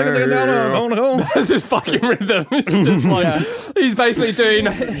 That's his fucking rhythm. It's just like, he's basically doing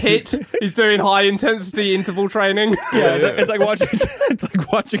HIIT. He's doing high intensity interval training. Yeah, it's like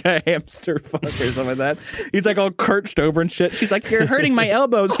watching a hamster fuck or something like that. He's like all curched over and shit. She's like, "You're hurting my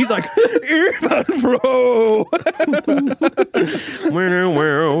elbows." He's like, "Even bro."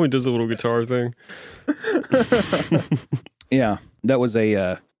 He does the little guitar thing. Yeah, that was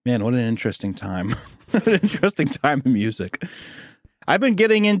a man. What an interesting time. An interesting time in music. I've been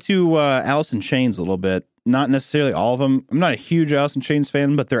getting into Alice in Chains a little bit. Not necessarily all of them. I'm not a huge Alice in Chains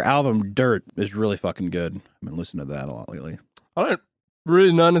fan, but their album Dirt is really fucking good. I've been listening to that a lot lately. I don't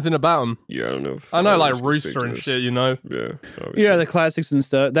Really know anything about them? Yeah, I don't know. I know like others can speak Rooster to and this. shit, you know? Yeah, obviously. Yeah, the classics and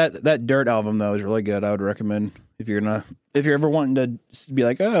stuff. That Dirt album though is really good. I would recommend if you're ever wanting to be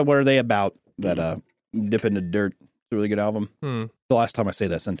like, oh, what are they about? That dip into Dirt. It's a really good album. The last time I say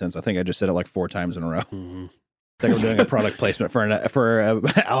that sentence, I think I just said it like 4 times in a row. Mhm. It's like we're doing a product placement for an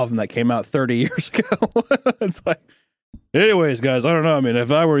album that came out 30 years ago. It's like, anyways, guys, I don't know. I mean,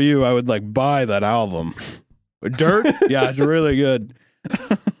 if I were you, I would like buy that album. Dirt, yeah, it's really good.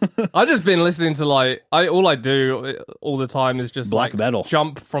 I've just been listening to like all I do all the time is just Black like metal.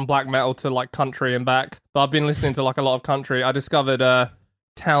 jump from black metal to like country and back. But I've been listening to like a lot of country. I discovered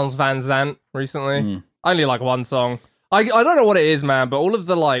Towns Van Zandt recently. Only like one song. I don't know what it is, man, but all of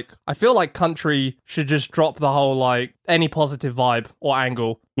the like I feel like country should just drop the whole like any positive vibe or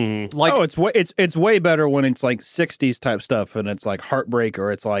angle. Mhm. Like It's way better when it's like 60s type stuff and it's like heartbreak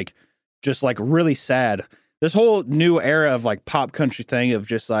or it's like just like really sad. This whole new era of like pop country thing of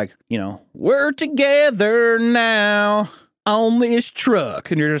just like, you know, we're together now on this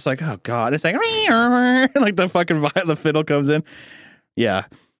truck. And you're just like, oh God, it's like, like the fucking the fiddle comes in. Yeah.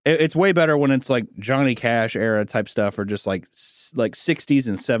 It's way better when it's like Johnny Cash era type stuff or just like 60s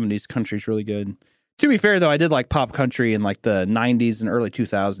and 70s country's really good. To be fair, though, I did like pop country in like the 90s and early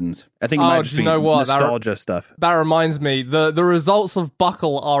 2000s. I think it might just be nostalgia stuff. That reminds me, the results of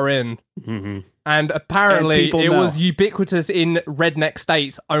Buckle are in. Mhm. And apparently And it know. was ubiquitous in redneck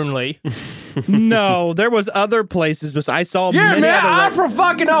states only. No, there was other places, but I saw Yeah, many man, other. I'm from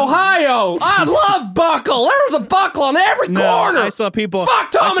fucking Ohio. I love Buckle. There was a Buckle on every corner. I saw people.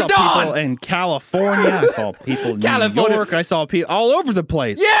 Fuck Tom I saw and Don. people in California. I saw people in New California. York. I saw people all over the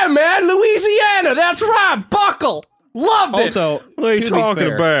place. Yeah, man, Louisiana. That's right, Buckle. Loved it. Also, What are to you be talking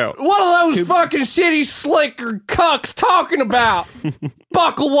fair, about? What are those fucking shitty slicker cucks talking about?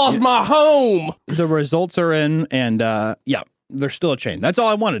 Buckle was my home. the results are in, and yeah, there's still a chain. That's all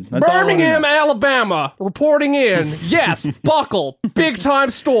I wanted. That's all I wanted to Birmingham, know. Alabama, reporting in. Yes, Buckle, big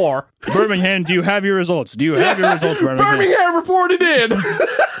time store. Birmingham, do you have your results? Do you have your results, Birmingham? Birmingham reported in.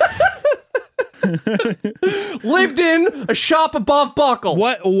 Lived in a shop above Buckle.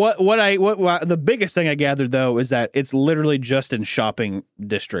 What the biggest thing I gathered though is that it's literally just in shopping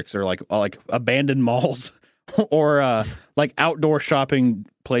districts or like abandoned malls or like outdoor shopping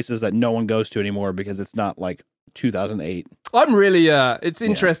places that no one goes to anymore because it's not like 2008. I'm really it's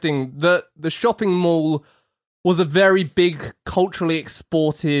interesting that the shopping mall was a very big culturally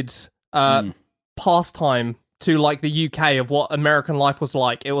exported pastime to like the UK of what American life was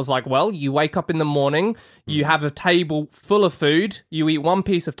like. It was like, well, you wake up in the morning, you have a table full of food, you eat one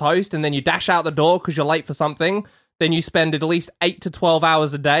piece of toast, and then you dash out the door because you're late for something. Then you spend at least 8 to 12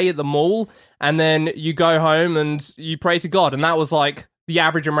 hours a day at the mall, and then you go home and you pray to God. And that was like the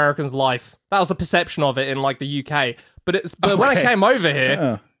average American's life. That was the perception of it in like the UK. But when I came over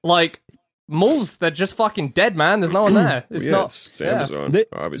here, like malls, they're just fucking dead, man. There's no one there. It's Yeah, not. it's Amazon, They,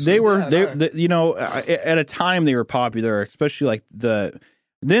 obviously. they were Yeah, they you know, at a time they were popular, especially like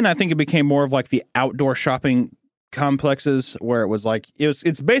then I think it became more of like the outdoor shopping complexes where it was like it's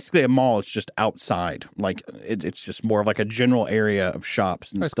basically a mall. It's just outside, like it's just more of like a general area of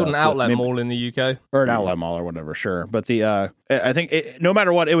shops and It's stuff. called an outlet mall in the UK. or an outlet mall or whatever. Sure, but I think no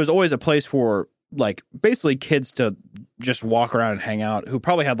matter what, it was always a place for like basically kids to just walk around and hang out who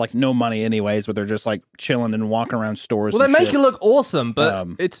probably had like no money anyways, but they're just like chilling and walking around stores. Well, they and make shit. it look awesome, but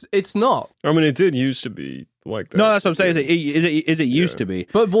it's not. I mean, it did used to be like that. No, that's what I'm saying. Is it used to be?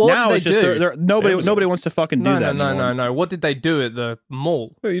 But what now did it's they just do? nobody wants to fucking do No, that. no, anymore. no. What did they do at the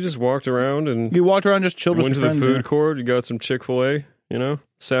mall? Well, you just walked around and You walked around just chilled with went to your the friends, food court. You got some Chick-fil-A,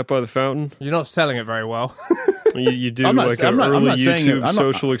 sat by the fountain. You're not selling it very well. You do I'm not- like I'm an not- I'm early not saying it- YouTube I'm not-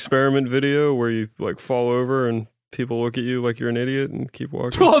 social experiment video where you like fall over and people look at you like you're an idiot and keep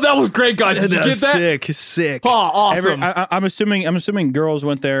walking. Oh, that was great, guys. Did you get that? Sick. Oh, awesome. I'm assuming girls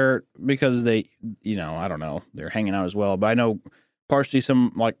went there because they, I don't know, they're hanging out as well. But I know partially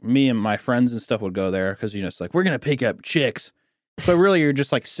some like me and my friends and stuff would go there because it's like we're gonna pick up chicks, but really you're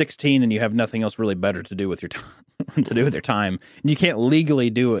just like 16 and you have nothing else really better to do with your time. And you can't legally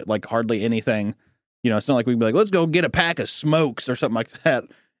do it like hardly anything. It's not like we'd be like, let's go get a pack of smokes or something like that.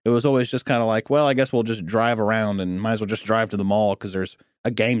 It was always just kind of like, well, I guess we'll just drive around and might as well just drive to the mall because there's a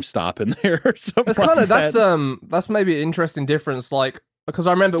GameStop in there or something. It's kind of that's maybe an interesting difference, like because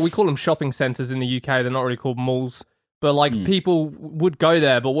I remember we call them shopping centers in the UK. They're not really called malls, but like people would go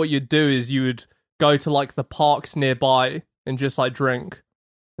there. But what you'd do is you would go to like the parks nearby and just like drink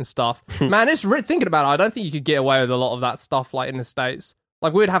and stuff. Man, it's thinking about it. I don't think you could get away with a lot of that stuff like in the States.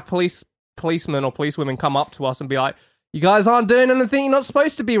 Like we'd have policemen or policewomen come up to us and be like, you guys aren't doing anything you're not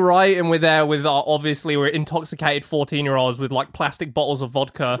supposed to be, right? And we're there with, obviously, we're intoxicated 14-year-olds with, like, plastic bottles of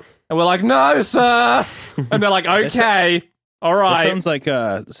vodka. And we're like, no, sir! And they're like, okay, all right. It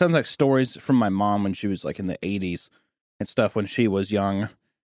sounds like stories from my mom when she was, like, in the 80s and stuff when she was young.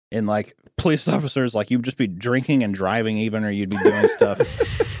 And, like, police officers, like, you'd just be drinking and driving even, or you'd be doing stuff.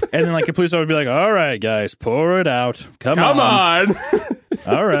 And then, like, a police officer would be like, all right, guys, pour it out. Come on.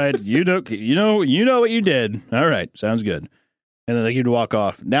 All right, you know what you did. All right, sounds good. And then like you'd walk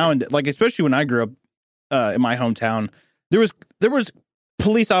off. Now and like especially when I grew up in my hometown, there was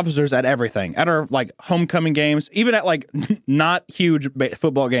police officers at everything, at our like homecoming games, even at like not huge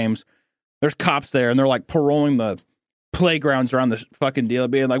football games. There's cops there, and they're like paroling the playgrounds around the fucking deal,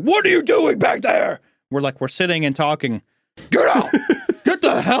 being like, "What are you doing back there?" We're sitting and talking. Get out! Get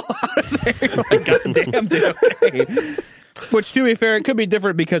the hell out of there! You're like, goddamn, dude, okay. Which, to be fair, it could be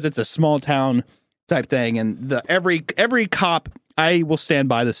different because it's a small town type thing, and every cop, I will stand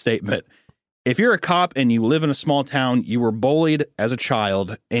by the statement. If you're a cop and you live in a small town, you were bullied as a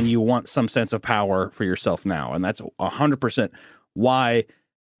child, and you want some sense of power for yourself now, and that's 100% why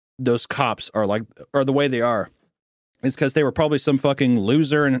those cops are the way they are. Is because they were probably some fucking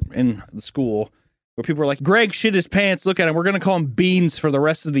loser in the school. Where people were like, Greg shit his pants, look at him, we're going to call him Beans for the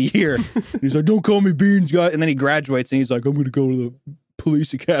rest of the year. He's like, don't call me Beans, guy. And then he graduates and he's like, I'm going to go to the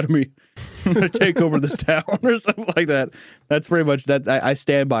police academy. I'm going to take over this town or something like that. That's pretty much that. I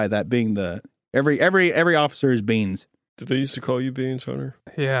stand by that being the, every officer is Beans. Did they used to call you Beans, Hunter?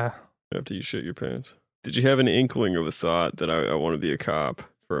 Yeah. After you shit your pants? Did you have an inkling of a thought that I want to be a cop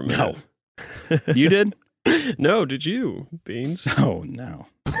for a minute? No. You did? No, did you, Beans? Oh, no.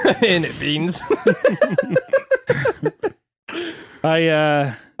 In it, Beans.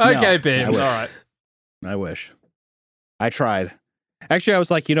 Okay, no, Beans, all right. I wish. I tried. Actually, I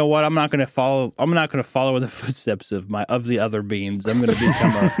was like, you know what? I'm not going to follow in the footsteps of the other Beans. I'm going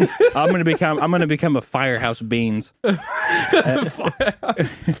to become a Firehouse Beans. And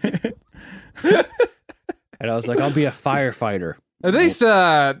I was like, I'll be a firefighter. At least,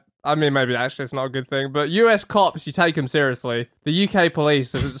 I mean, maybe actually it's not a good thing, but US cops, you take them seriously. The UK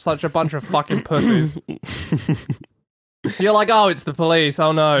police are such a bunch of fucking pussies. You're like, oh, it's the police.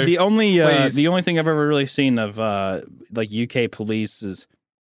 Oh no. The only thing I've ever really seen of like UK police is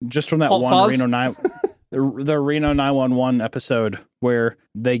just from that Hot one Fuzz? the Reno 911 episode where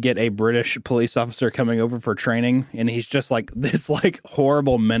they get a British police officer coming over for training, and he's just like this like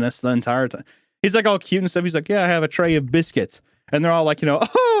horrible menace the entire time. He's like all cute and stuff. He's like, yeah, I have a tray of biscuits. And they're all like,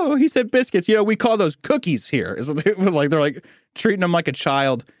 oh, he said biscuits. We call those cookies here. So they're like treating him like a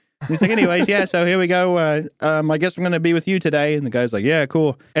child. And he's like, anyways, yeah, so here we go. I guess I'm going to be with you today. And the guy's like, yeah,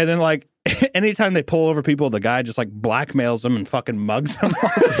 cool. And then like anytime they pull over people, the guy just like blackmails them and fucking mugs them. All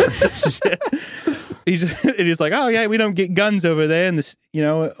sorts of shit. He's like, oh yeah, we don't get guns over there in this,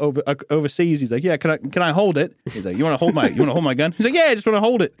 overseas. He's like, yeah, can I hold it? He's like, you want to hold my gun? He's like, yeah, I just want to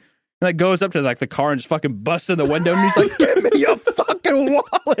hold it. And like goes up to like the car and just fucking busts in the window, and he's like, "Give me your fucking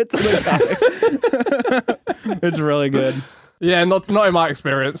wallet!" To the guy. It's really good. Yeah, not in my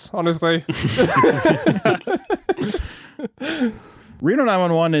experience, honestly. Reno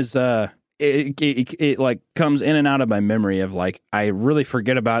 911 is it like comes in and out of my memory of like I really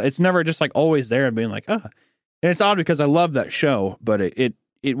forget about it. It's never just like always there and being like And it's odd because I love that show, but it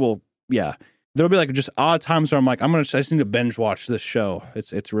will There'll be like just odd times where I'm like, I just need to binge watch this show.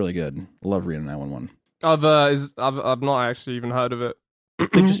 It's really good. Love Reno 911. I've not actually even heard of it.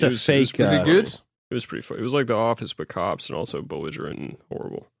 It's just a fake. Is it good? It was pretty funny. It was like The Office, but cops, and also belligerent and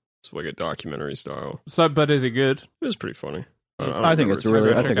horrible. It's like a documentary style. So, but is it good? It was pretty funny. I think it's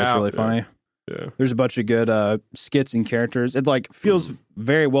really funny. Yeah. There's a bunch of good skits and characters. It like feels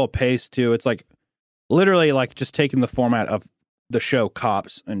very well paced too. It's like literally like just taking the format of the show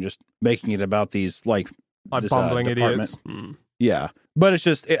Cops and just making it about these like bumbling idiots. Yeah, but it's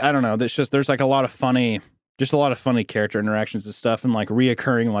just I don't know. It's just there's like a lot of funny character interactions and stuff, and like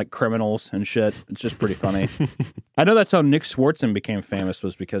reoccurring like criminals and shit. It's just pretty funny. I know that's how Nick Swartzen became famous,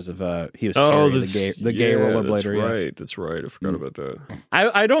 was because of he was Terry, the gay rollerblader. That's right. I forgot about that.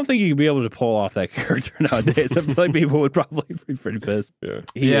 I don't think you could be able to pull off that character nowadays. I feel like people would probably be pretty pissed.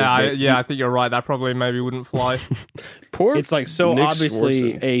 Yeah, I think you're right. That probably maybe wouldn't fly. It's like so Nick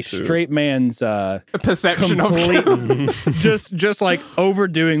obviously Swartzen, a straight man's perception complete, of just like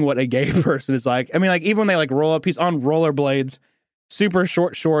overdoing what a gay person is like. I mean, like even when they like roll up, he's on rollerblades, super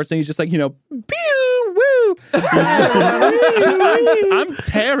short shorts, and he's just like, pew, woo, Woo! I'm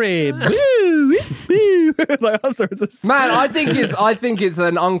Terry. Woo! Woo! Like all sorts of stuff. Man, I think it's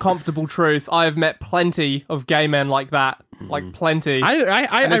an uncomfortable truth. I have met plenty of gay men like that. Like plenty.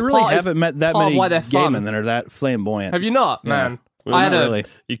 I really haven't met that many gay men that are that flamboyant. Have you not, man? Well, I had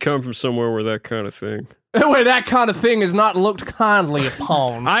you come from somewhere where that kind of thing. where that kind of thing is not looked kindly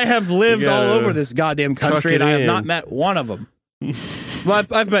upon. I have lived all over this goddamn country, and I have not met one of them. Well,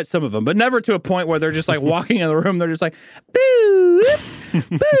 I've met some of them, but never to a point where they're just like walking in the room. They're just like, boo, whoop,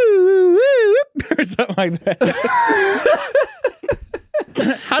 boo, whoop, or something like that.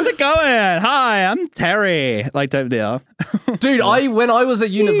 How's it going? Hi, I'm Terry. Like type deal. Dude, when I was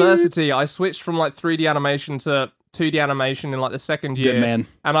at university, I switched from like 3D animation to 2D animation in like the second year. Good man.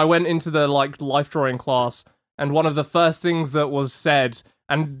 And I went into the like life drawing class, and one of the first things that was said,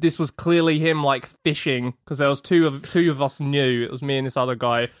 and this was clearly him like fishing, because there was two of us knew, it was me and this other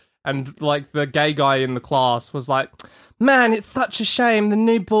guy, and like the gay guy in the class was like, man, it's such a shame the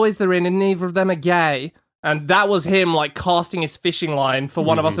new boys they're in and neither of them are gay. And that was him, like, casting his fishing line for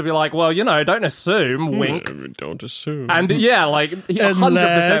one of us to be like, well, you know, don't assume, wink. Don't assume. And, yeah, like,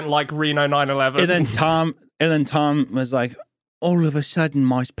 100% like Reno 9/11. And then Tom was like, all of a sudden,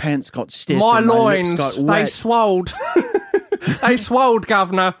 my pants got stiff my and loins, my lips got they wet. swolled. They swolled,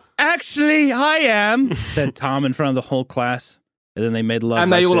 governor. Actually, I am, said Tom in front of the whole class. And then they made love.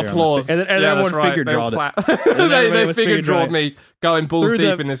 And they all applauded. And everyone figure drawed it. They figure drawed me going balls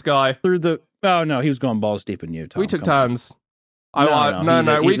deep in this guy. Oh, no, he was going balls deep in you, Tom. We took turns. We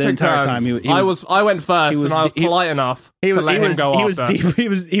took turns. I went first, and I was polite enough to let him go after.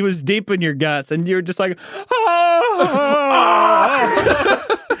 He was deep in your guts, and you were just like,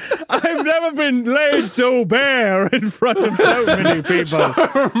 I've never been laid so bare in front of so many people.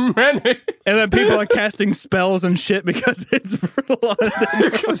 Many. And then people are casting spells and shit because it's London.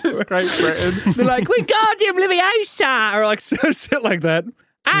 Because it's Great Britain. They're like, we got him Leviosa, or like so shit like that.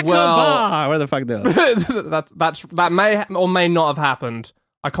 Akbar! Where the fuck they are? that may or may not have happened.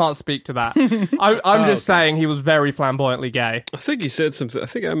 I can't speak to that. I'm just saying he was very flamboyantly gay. I think he said something. I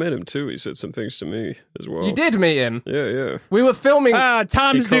think I met him too. He said some things to me as well. You did meet him? Yeah. We were filming.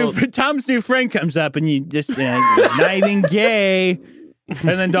 Tom's new friend comes up and you just, not even gay.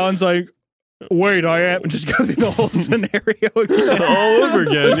 And then Don's like, wait, I am. Just go through the whole scenario again. All over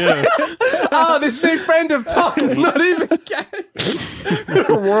again, yeah. Oh, this new friend of Tom's not even gay.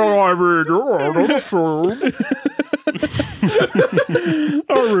 Well, I mean, I'm sure.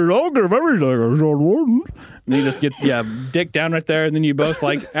 I'll give everything I want. And he just gets dick down right there, and then you both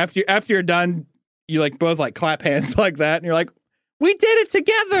like after you're done, you like both like clap hands like that, and you're like, we did it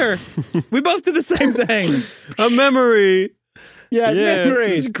together. We both did the same thing. A memory. Yeah,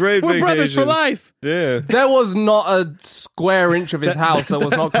 it's great. We're brothers for life. Yeah. There was not a square inch of his house that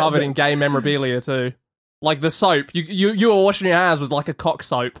was not covered in gay memorabilia too. Like the soap, you were washing your hands with like a cock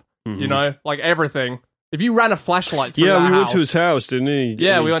soap. You know, like everything. If you ran a flashlight through we went to his house, didn't he?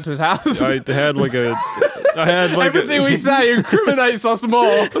 Yeah, we went to his house. I had like everything we say incriminates us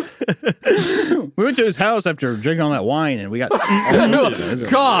more. We went to his house after drinking all that wine, and we got God,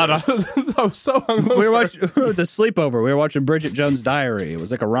 I was so hungover. It was a sleepover. We were watching Bridget Jones' Diary. It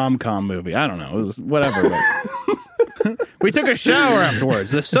was like a rom-com movie. I don't know. It was whatever. We took a shower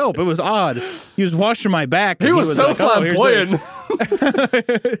afterwards. The soap, it was odd. He was washing my back. He was so flamboyant.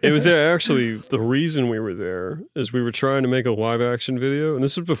 It was actually the reason we were there is we were trying to make a live action video, and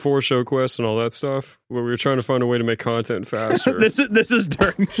this was before ShowQuest and all that stuff, where we were trying to find a way to make content faster. This is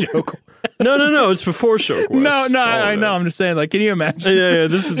during ShowQuest. No, it's before ShowQuest. No, I know. I'm just saying, like, can you imagine? Yeah.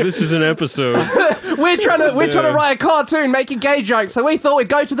 This is an episode. We're trying to write a cartoon making gay jokes, so we thought we'd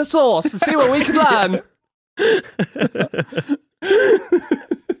go to the source and see what we could learn.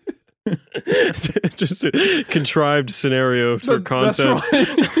 Just a contrived scenario for content.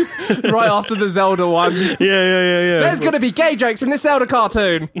 That's right after the Zelda one. Yeah. There's going to be gay jokes in this Zelda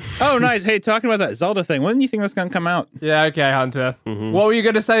cartoon. Oh, nice. Hey, talking about that Zelda thing, when do you think that's going to come out? Yeah, okay, Hunter. What were you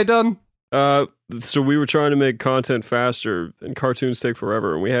going to say, Don? So we were trying to make content faster, and cartoons take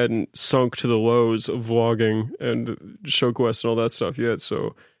forever, and we hadn't sunk to the lows of vlogging and ShowQuest and all that stuff yet,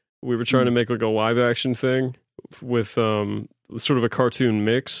 so we were trying to make like a live action thing with sort of a cartoon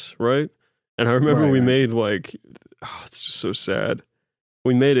mix, right? And I remember we made like, it's just so sad.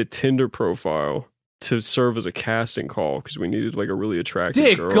 We made a Tinder profile to serve as a casting call because we needed like a really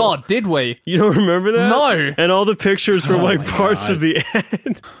attractive girl. Dear God, did we? You don't remember that? No. And all the pictures were like parts of the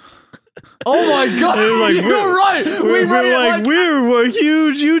end. Oh my God, you're right. We're a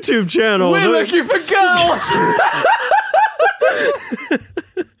huge YouTube channel. We're looking for girls.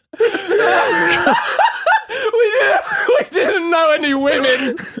 We didn't know any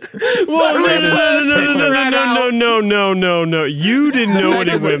women. No. You didn't know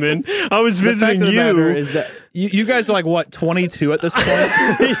any women. I was visiting you. Is that you guys are like what 22 at this point?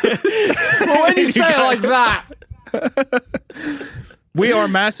 Well, when you say it like that. We are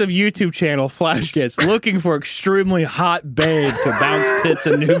massive YouTube channel, Flash Kids, looking for extremely hot babe to bounce tits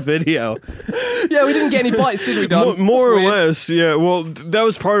a new video. Yeah, we didn't get any bites, did we, Don? More or less, yeah. Well, that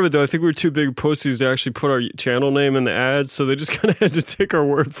was part of it, though. I think we were too big pussies to actually put our channel name in the ad, so they just kind of had to take our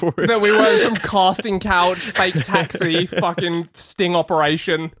word for it. That we weren't some casting couch, fake taxi, fucking sting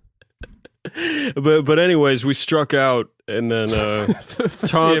operation. But anyways, we struck out, and then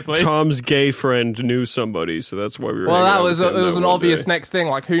Tom's gay friend knew somebody, so that's why we were. Well, that was an obvious next thing.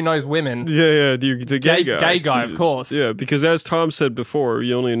 Like, who knows women? Yeah, the gay guy. Gay guy, of course. Yeah, because as Tom said before,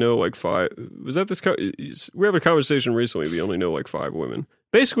 you only know like 5. Was that this? We have a conversation recently. We only know like 5 women.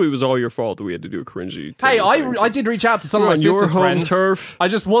 Basically, it was all your fault that we had to do a cringy. Hey, I did reach out to some of my your sister's home friends. turf. I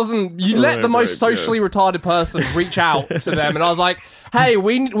just wasn't. You let the most socially retarded person reach out to them, and I was like, "Hey,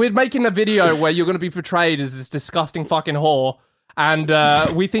 we're making a video where you're going to be portrayed as this disgusting fucking whore,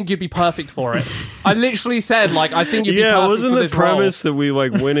 and we think you'd be perfect for it." I literally said, like, I think you'd be perfect for this wasn't the premise role. that we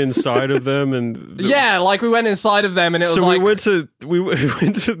like went inside of them and Yeah, like we went inside of them, and it was so like we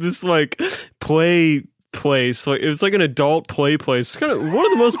went to this like play place, like it was like an adult play place. It's kind of one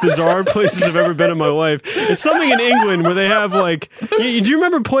of the most bizarre places I've ever been in my life. It's something in England where they have like do you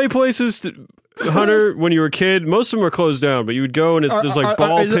remember play places Hunter, when you were a kid? Most of them are closed down, but you would go and there's like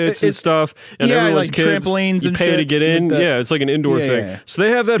ball pits and stuff, and everyone's like kids, trampolines you and pay shit to get in. the, it's like an indoor thing. yeah. So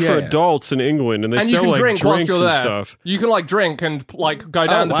they have that for adults in England, and they and you sell can like drink whilst drinks you're and there. stuff. You can like drink and like go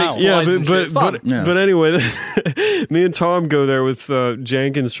down the big slides Yeah, and shit. It's fun. but anyway, me and Tom go there with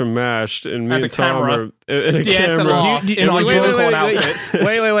Jenkins from MAShed, and me and Tom camera. are and a DSLR camera. in our unicorn outfits.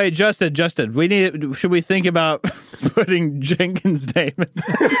 Wait, Justin. Should we think about putting Jenkins' name in?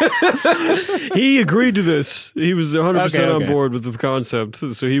 He agreed to this. He was 100% on Okay. board with the concept,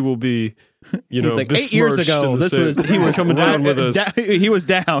 so he will be, you know, like 8 years ago. He was coming down with us. He was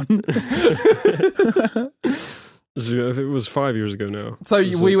down. So I think it was 5 years ago now. So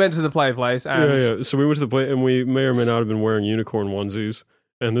we went to the play place, and Yeah. So we went to the play, and we may or may not have been wearing unicorn onesies.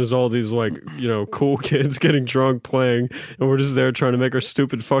 And there's all these like, you know, cool kids getting drunk playing, and we're just there trying to make our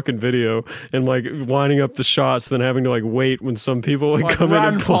stupid fucking video and like lining up the shots, then having to like wait when some people like come in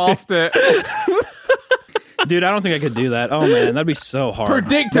ran and play. past it. Dude, I don't think I could do that. Oh man, that'd be so hard.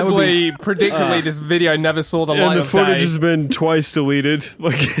 Predictably, this video never saw the light And the of footage day. has been twice deleted,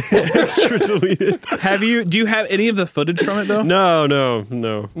 like extra deleted. Do you have any of the footage from it though? No.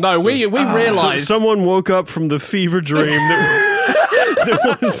 No, we realized. Someone woke up from the fever dream that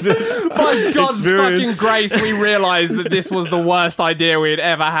there was this. By God's experience. fucking grace, we realized that this was the worst idea we had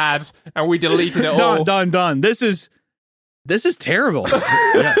ever had, and we deleted it all. Done. This is terrible.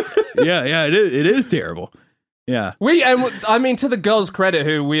 yeah. It is terrible. Yeah. I mean, to the girls' credit,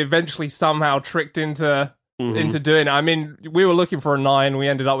 who we eventually somehow tricked into doing it. I mean, we were looking for a 9, we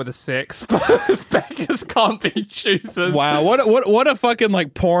ended up with a 6. But beggars can't be choosers. Wow. What a fucking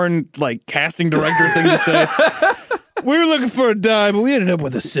like porn like casting director thing to say. We were looking for a 9, but we ended up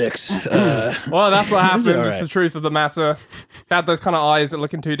with a 6. Well, that's what happened. all It's right. the truth of the matter. They had those kind of eyes that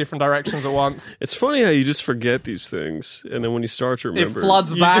look in 2 different directions at once. It's funny how you just forget these things, and then when you start to remember,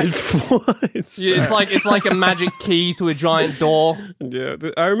 floods back. It floods. Yeah, it's like a magic key to a giant door. Yeah,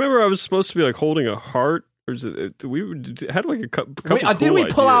 I remember I was supposed to be like holding a heart. Or is it, we had like a couple. Did we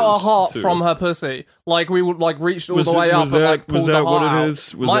pull out a heart from her pussy? Like we would like reached all the way up and like pulled the heart out.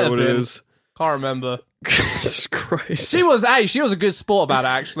 Was that what it is? Can't remember. Jesus Christ. She was a good sport about it,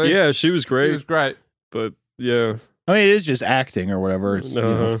 actually. Yeah, she was great. She was great. But yeah. I mean, it is just acting or whatever. It's, you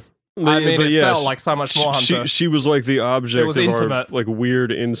know. I mean, it felt like so much more, Hunter. She was like the object of intimate. our like weird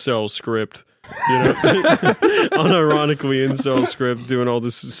incel script. You know, unironically incel script, doing all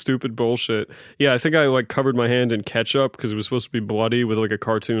this stupid bullshit. Yeah, I think I like covered my hand in ketchup because it was supposed to be bloody with like a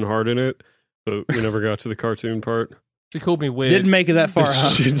cartoon heart in it, but we never got to the cartoon part. She called me weird. Didn't make it that far. Huh?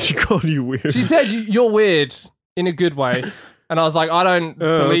 She called you weird. She said you're weird in a good way. And I was like, I don't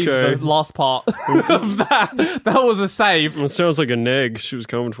believe okay. the last part of that. That was a save. It sounds like a neg. She was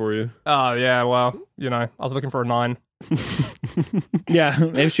coming for you. Oh, yeah, well, you know, I was looking for a 9. Yeah,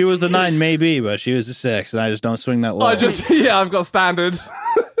 if she was the 9, maybe, but she was a 6, and I just don't swing that low. I've got standards.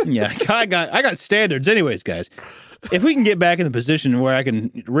 Yeah, I got standards. Anyways, guys, if we can get back in the position where I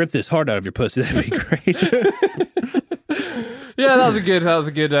can rip this heart out of your pussy, that'd be great. Yeah, that was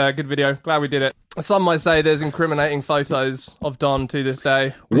a good video. Glad we did it. Some might say there's incriminating photos of Don to this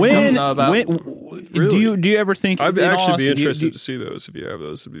day. When Really? do you ever think I'd in actually honesty, be interested to see those if you have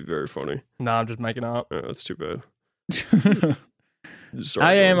those. It'd be very funny. No, I'm just making it up. Oh, that's too bad.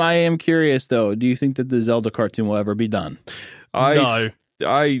 started going. I am curious though. Do you think that the Zelda cartoon will ever be done? No.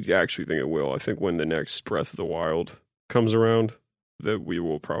 I actually think it will. I think when the next Breath of the Wild comes around, that we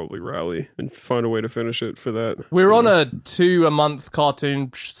will probably rally and find a way to finish it for that. We're on a 2-a-month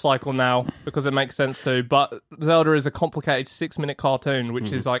cartoon cycle now because it makes sense to, but Zelda is a complicated 6-minute cartoon,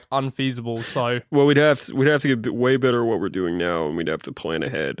 which is like unfeasible. So, Well, we'd have to get way better at what we're doing now, and we'd have to plan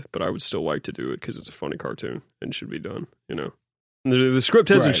ahead. But I would still like to do it because it's a funny cartoon and should be done. You know, and the script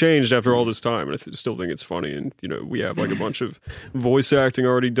hasn't Right. changed after all this time, and I still think it's funny. And you know, we have like a bunch of voice acting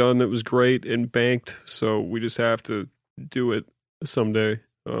already done that was great and banked, so we just have to do it someday.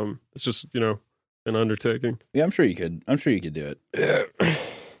 It's just an undertaking. Yeah, I'm sure you could do it.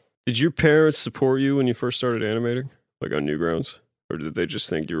 Did your parents support you when you first started animating, like on Newgrounds, or did they just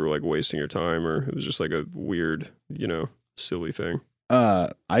think you were like wasting your time, or it was just like a weird, silly thing? I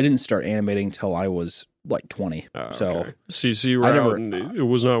didn't start animating till I was like 20. So, okay. So you were I out never- and it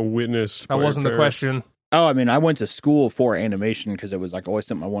was not witnessed. by that your wasn't the parents. question. I mean, I went to school for animation because it was like always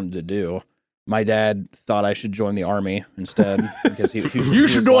something I wanted to do. My dad thought I should join the army instead because he You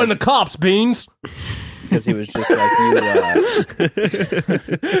should join the cops, Beans. because he was just like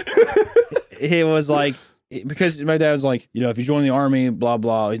he was like, because my dad was like, if you join the army, blah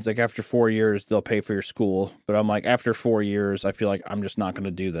blah. He's like, after 4 years they'll pay for your school. But I'm like, after 4 years, I feel like I'm just not going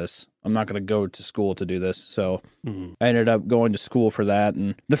to do this. I'm not going to go to school to do this. So I ended up going to school for that.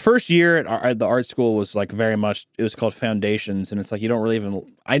 And the first year at the art school was like very much, it was called Foundations. And it's like, you don't really even,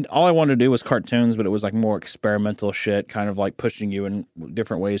 all I wanted to do was cartoons, but it was like more experimental shit, kind of like pushing you in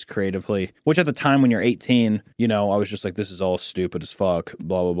different ways creatively, which at the time when you're 18, I was just like, this is all stupid as fuck,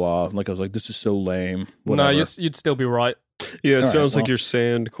 blah, blah, blah. Like, I was like, this is so lame. Whatever. No, you'd still be right. Yeah, it All right, sounds like well. your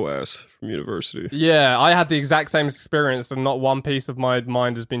sand class from university. Yeah, I had the exact same experience, and not one piece of my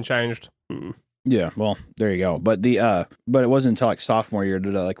mind has been changed. Yeah, well, there you go. But but it wasn't until like sophomore year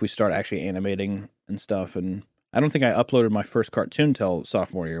that like we started actually animating and stuff. And I don't think I uploaded my first cartoon till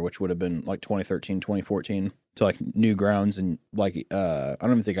sophomore year, which would have been like 2013, 2014 to like Newgrounds. And like I don't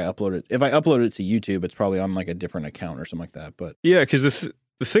even think I uploaded. If I uploaded it to YouTube, it's probably on like a different account or something like that. But Yeah, because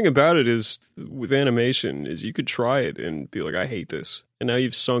the thing about it is with animation is you could try it and be like, I hate this. And now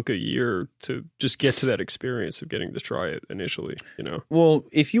you've sunk a year to just get to that experience of getting to try it initially, well,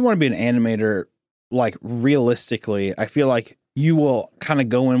 if you want to be an animator, like realistically, I feel like you will kind of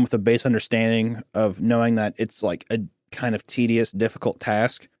go in with a base understanding of knowing that it's like a kind of tedious, difficult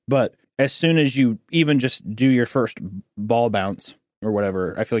task. But as soon as you even just do your first ball bounce or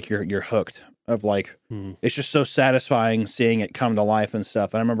whatever, I feel like you're hooked. Of like, it's just so satisfying seeing it come to life and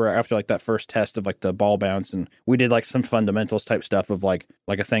stuff. And I remember after like that first test of like the ball bounce, and we did like some fundamentals type stuff of like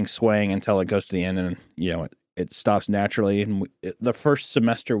a thing swaying until it goes to the end, and it stops naturally. And the first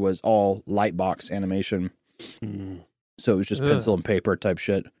semester was all lightbox animation. So it was just pencil and paper type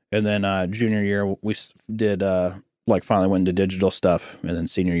shit. And then junior year we did like finally went into digital stuff, and then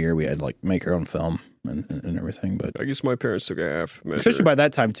senior year we had like make our own film and everything. But I guess my parents took a half measure. especially by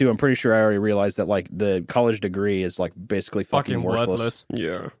that time too, I'm pretty sure I already realized that like the college degree is like basically fucking worthless.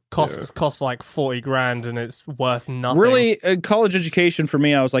 Yeah. Costs like 40 grand, and it's worth nothing. Really, college education for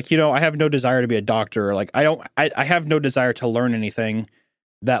me, I was like, I have no desire to be a doctor. Like, I have no desire to learn anything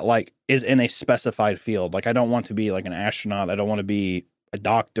that like is in a specified field. Like, I don't want to be like an astronaut. I don't want to be a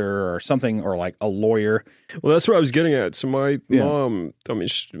doctor or something, or like a lawyer. Well, that's what I was getting at. So my Yeah. mom, I mean,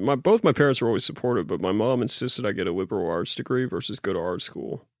 both my parents were always supportive, but my mom insisted I get a liberal arts degree versus go to art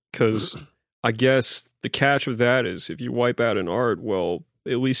school. Because I guess the catch with that is if you wipe out in art, well,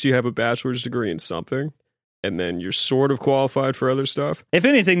 at least you have a bachelor's degree in something, and then you're sort of qualified for other stuff. If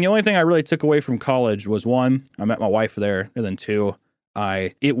anything, the only thing I really took away from college was one, I met my wife there, and then two,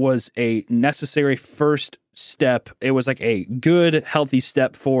 it was a necessary first step. It was like a good, healthy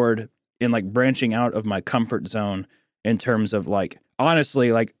step forward in like branching out of my comfort zone in terms of like,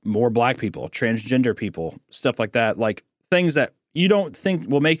 honestly, like more black people, transgender people, stuff like that, like things that you don't think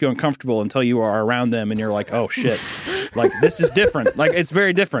will make you uncomfortable until you are around them and you're like, oh shit, like this is different. Like it's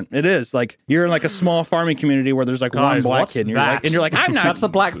very different. It is like you're in like a small farming community where there's like one Guys, black what's kid, and that? you're like, I'm not. That's a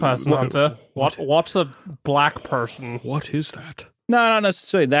black person, Hunter. What's a black person? What is that? No, not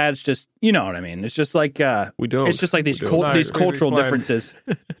necessarily that. It's just, you know what I mean. It's just like We don't. it's just like these We don't. No, these please cultural explain. differences,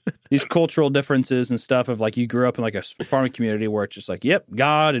 these cultural differences and stuff of like you grew up in like a farming community where it's just like, yep,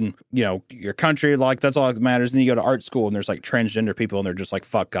 God and your country, like that's all that matters. And then you go to art school and there's like transgender people and they're just like,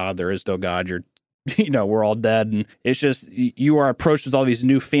 fuck God, there is no God. You're we're all dead, and it's just you are approached with all these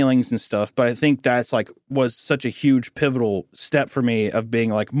new feelings and stuff. But I think that's like was such a huge pivotal step for me of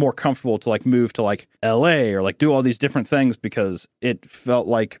being like more comfortable to like move to like LA or like do all these different things, because it felt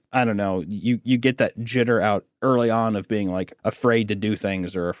like, I don't know, you get that jitter out early on of being like afraid to do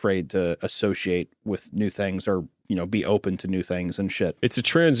things or afraid to associate with new things or be open to new things and shit. It's a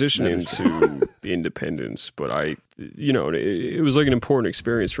transition into the independence, but it was like an important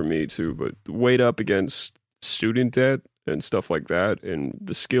experience for me too, but weighed up against student debt and stuff like that, and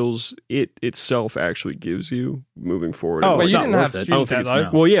the skills it itself actually gives you moving forward. Oh, well, you not didn't have worth it. student debt, though.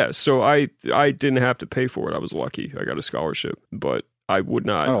 Well, yeah, so I didn't have to pay for it. I was lucky. I got a scholarship, but I would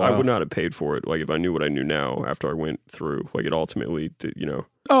not. Oh, wow. I would not have paid for it. Like if I knew what I knew now after I went through. Like it ultimately did.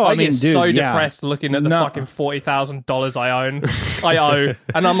 Oh, I I mean, get dude, so yeah. depressed looking at the fucking $40,000 I owe,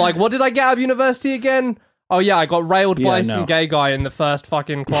 and I'm like, what did I get out of university again? Oh yeah, I got railed by some gay guy in the first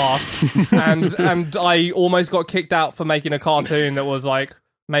fucking class, and I almost got kicked out for making a cartoon that was like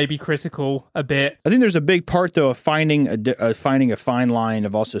maybe critical a bit. I think there's a big part though of finding a fine line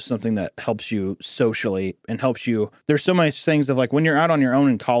of also something that helps you socially and helps you. There's so many things of like when you're out on your own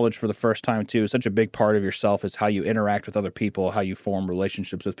in college for the first time too. Such a big part of yourself is how you interact with other people, how you form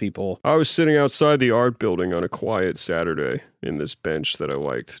relationships with people. I was sitting outside the art building on a quiet Saturday in this bench that I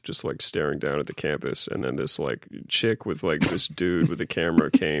liked, just like staring down at the campus, and then this like chick with like this dude with a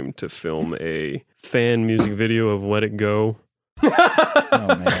camera came to film a fan music video of Let It Go.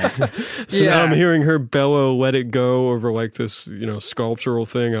 Oh man. So now I'm hearing her bellow Let It Go over like this, sculptural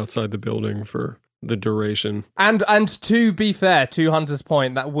thing outside the building for the duration. And to be fair, to Hunter's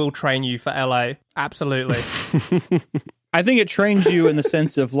point, that will train you for LA. Absolutely. I think it trains you in the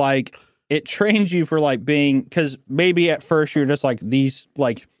sense of like, it trains you for like being, because maybe at first you're just like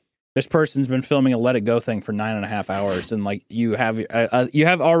this person's been filming a Let It Go thing for 9.5 hours, and like you have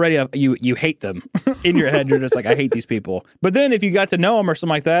already you hate them in your head. You're just like, I hate these people. But then if you got to know them or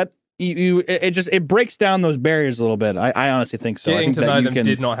something like that, it breaks down those barriers a little bit. I honestly think so. Getting I think to know them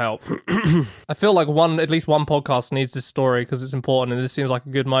did not help. I feel like at least one podcast needs this story because it's important, and this seems like a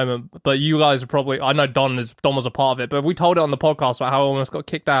good moment. But you guys are probably, I know Don was a part of it, but we told it on the podcast about how I almost got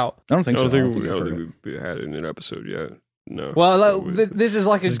kicked out. I don't think so. I don't think we had it in an episode yet. No. Well, this is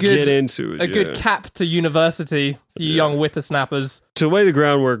like a good get into it, good cap to university, you young whippersnappers. To lay the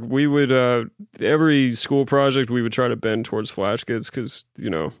groundwork, we would every school project we would try to bend towards Flash Kids because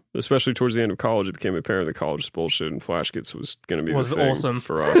especially towards the end of college, it became apparent that college is bullshit and Flash Kids was going to be the thing awesome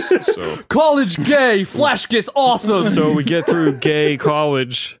for us. So college gay, Flash Kids awesome. So we get through gay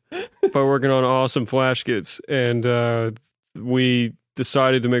college by working on awesome Flash Kids, and we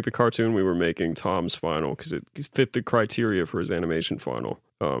decided to make the cartoon we were making Tom's final because it fit the criteria for his animation final.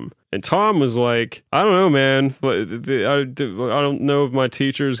 And Tom was like, I don't know, man. I don't know if my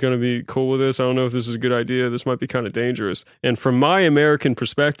teacher is going to be cool with this. I don't know if this is a good idea. This might be kind of dangerous. And from my American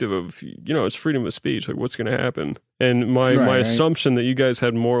perspective of, it's freedom of speech, like what's going to happen? And my assumption that you guys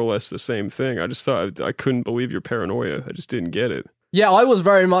had more or less the same thing. I just thought I couldn't believe your paranoia. I just didn't get it. Yeah, I was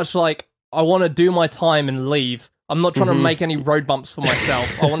very much like, I want to do my time and leave. I'm not trying to make any road bumps for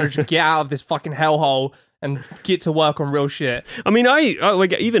myself. I want to just get out of this fucking hellhole and get to work on real shit. I mean, I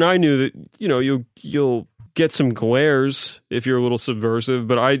like even I knew that you'll get some glares if you're a little subversive,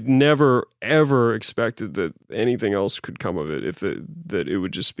 but I never ever expected that anything else could come of it. That it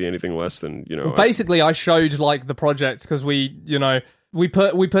would just be anything less than Basically, I showed like the project because we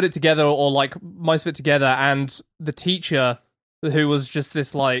put it together, or like most of it together, and the teacher who was just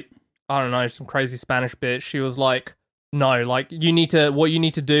this like, I don't know, some crazy Spanish bitch. She was like, no, like what you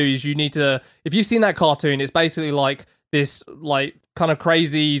need to do is if you've seen that cartoon, it's basically like this like kind of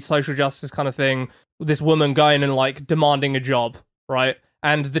crazy social justice kind of thing. This woman going and like demanding a job, right?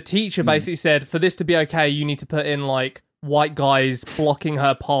 And the teacher basically said, for this to be okay, you need to put in like white guys blocking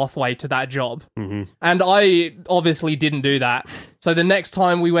her pathway to that job. Mm-hmm. And I obviously didn't do that. So the next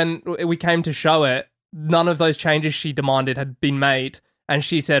time we came to show it, none of those changes she demanded had been made. And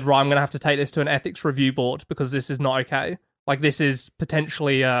she said, right, I'm going to have to take this to an ethics review board because this is not okay. Like, this is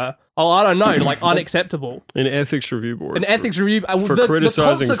potentially, I don't know, like, unacceptable. An ethics review board. An ethics review... For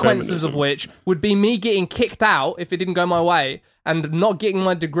criticizing the consequences feminism. of which would be me getting kicked out if it didn't go my way and not getting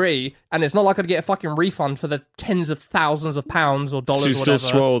my degree. And it's not like I'd get a fucking refund for the tens of thousands of pounds or dollars or whatever. So you still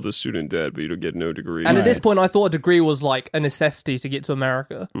swallow the student debt, but you don't get no degree. And at this point, I thought a degree was, like, a necessity to get to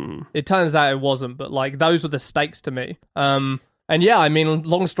America. Mm-hmm. It turns out it wasn't, but, like, those were the stakes to me. And yeah, I mean,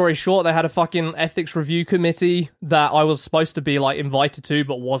 long story short, they had a fucking ethics review committee that I was supposed to be like invited to,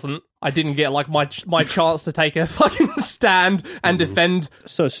 but wasn't. I didn't get like my chance to take a fucking stand and defend.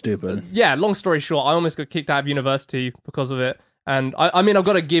 So stupid. Yeah, long story short, I almost got kicked out of university because of it. And I mean, I've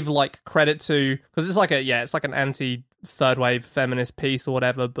got to give like credit to, because it's like it's like an anti third wave feminist piece or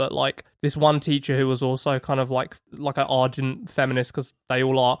whatever. But like this one teacher who was also kind of like an ardent feminist, because they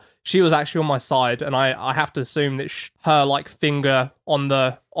all are. She was actually on my side, and I have to assume that her like finger on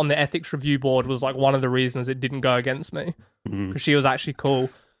the ethics review board was like one of the reasons it didn't go against me, because she was actually cool.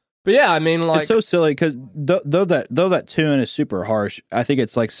 But yeah, I mean, like, it's so silly because though that tune is super harsh, I think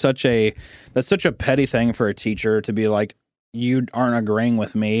it's like such a petty thing for a teacher to be like, you aren't agreeing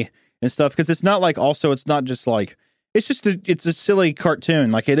with me and stuff, because it's not like, also it's not just like, it's a silly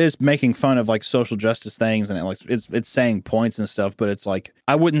cartoon, like it is making fun of like social justice things, and it's saying points and stuff, but it's like,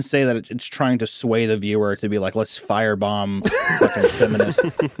 I wouldn't say that it's trying to sway the viewer to be like, let's firebomb fucking feminist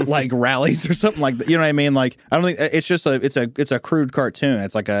like rallies or something like that, you know what I mean? Like, I don't think it's just it's a crude cartoon.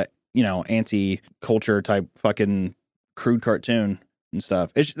 It's like a, you know, anti-culture type fucking crude cartoon and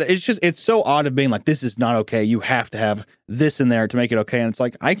stuff. It's so odd of being like, this is not okay. You have to have this in there to make it okay. And it's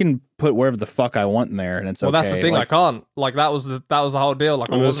like, I can put wherever the fuck I want in there, and it's okay. Well, that's the thing. Like, I can't. Like, that was the whole deal. Like,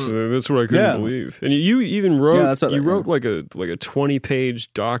 that's what I couldn't believe. And you even wrote like a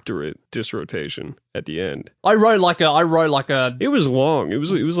 20-page doctorate dissertation at the end. I wrote like a. It was long. It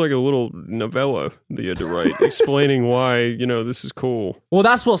was like a little novella that you had to write explaining why, you know, this is cool. Well,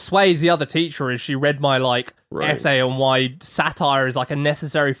 that's what sways the other teacher, is she read my like essay on why satire is like a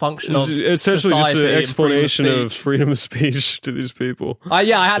necessary function of essentially just an explanation of freedom freedom of speech to these people. I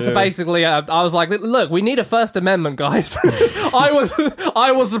had to basically. I was like, look, we need a First Amendment, guys. I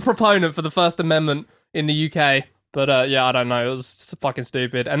was the proponent for the First Amendment in the UK. But yeah, I don't know. It was fucking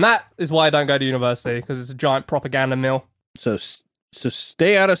stupid, and that is why I don't go to university, because it's a giant propaganda mill. So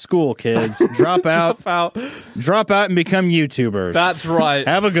stay out of school, kids. Drop out and become YouTubers. That's right.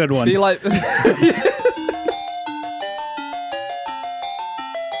 Have a good one. Be like.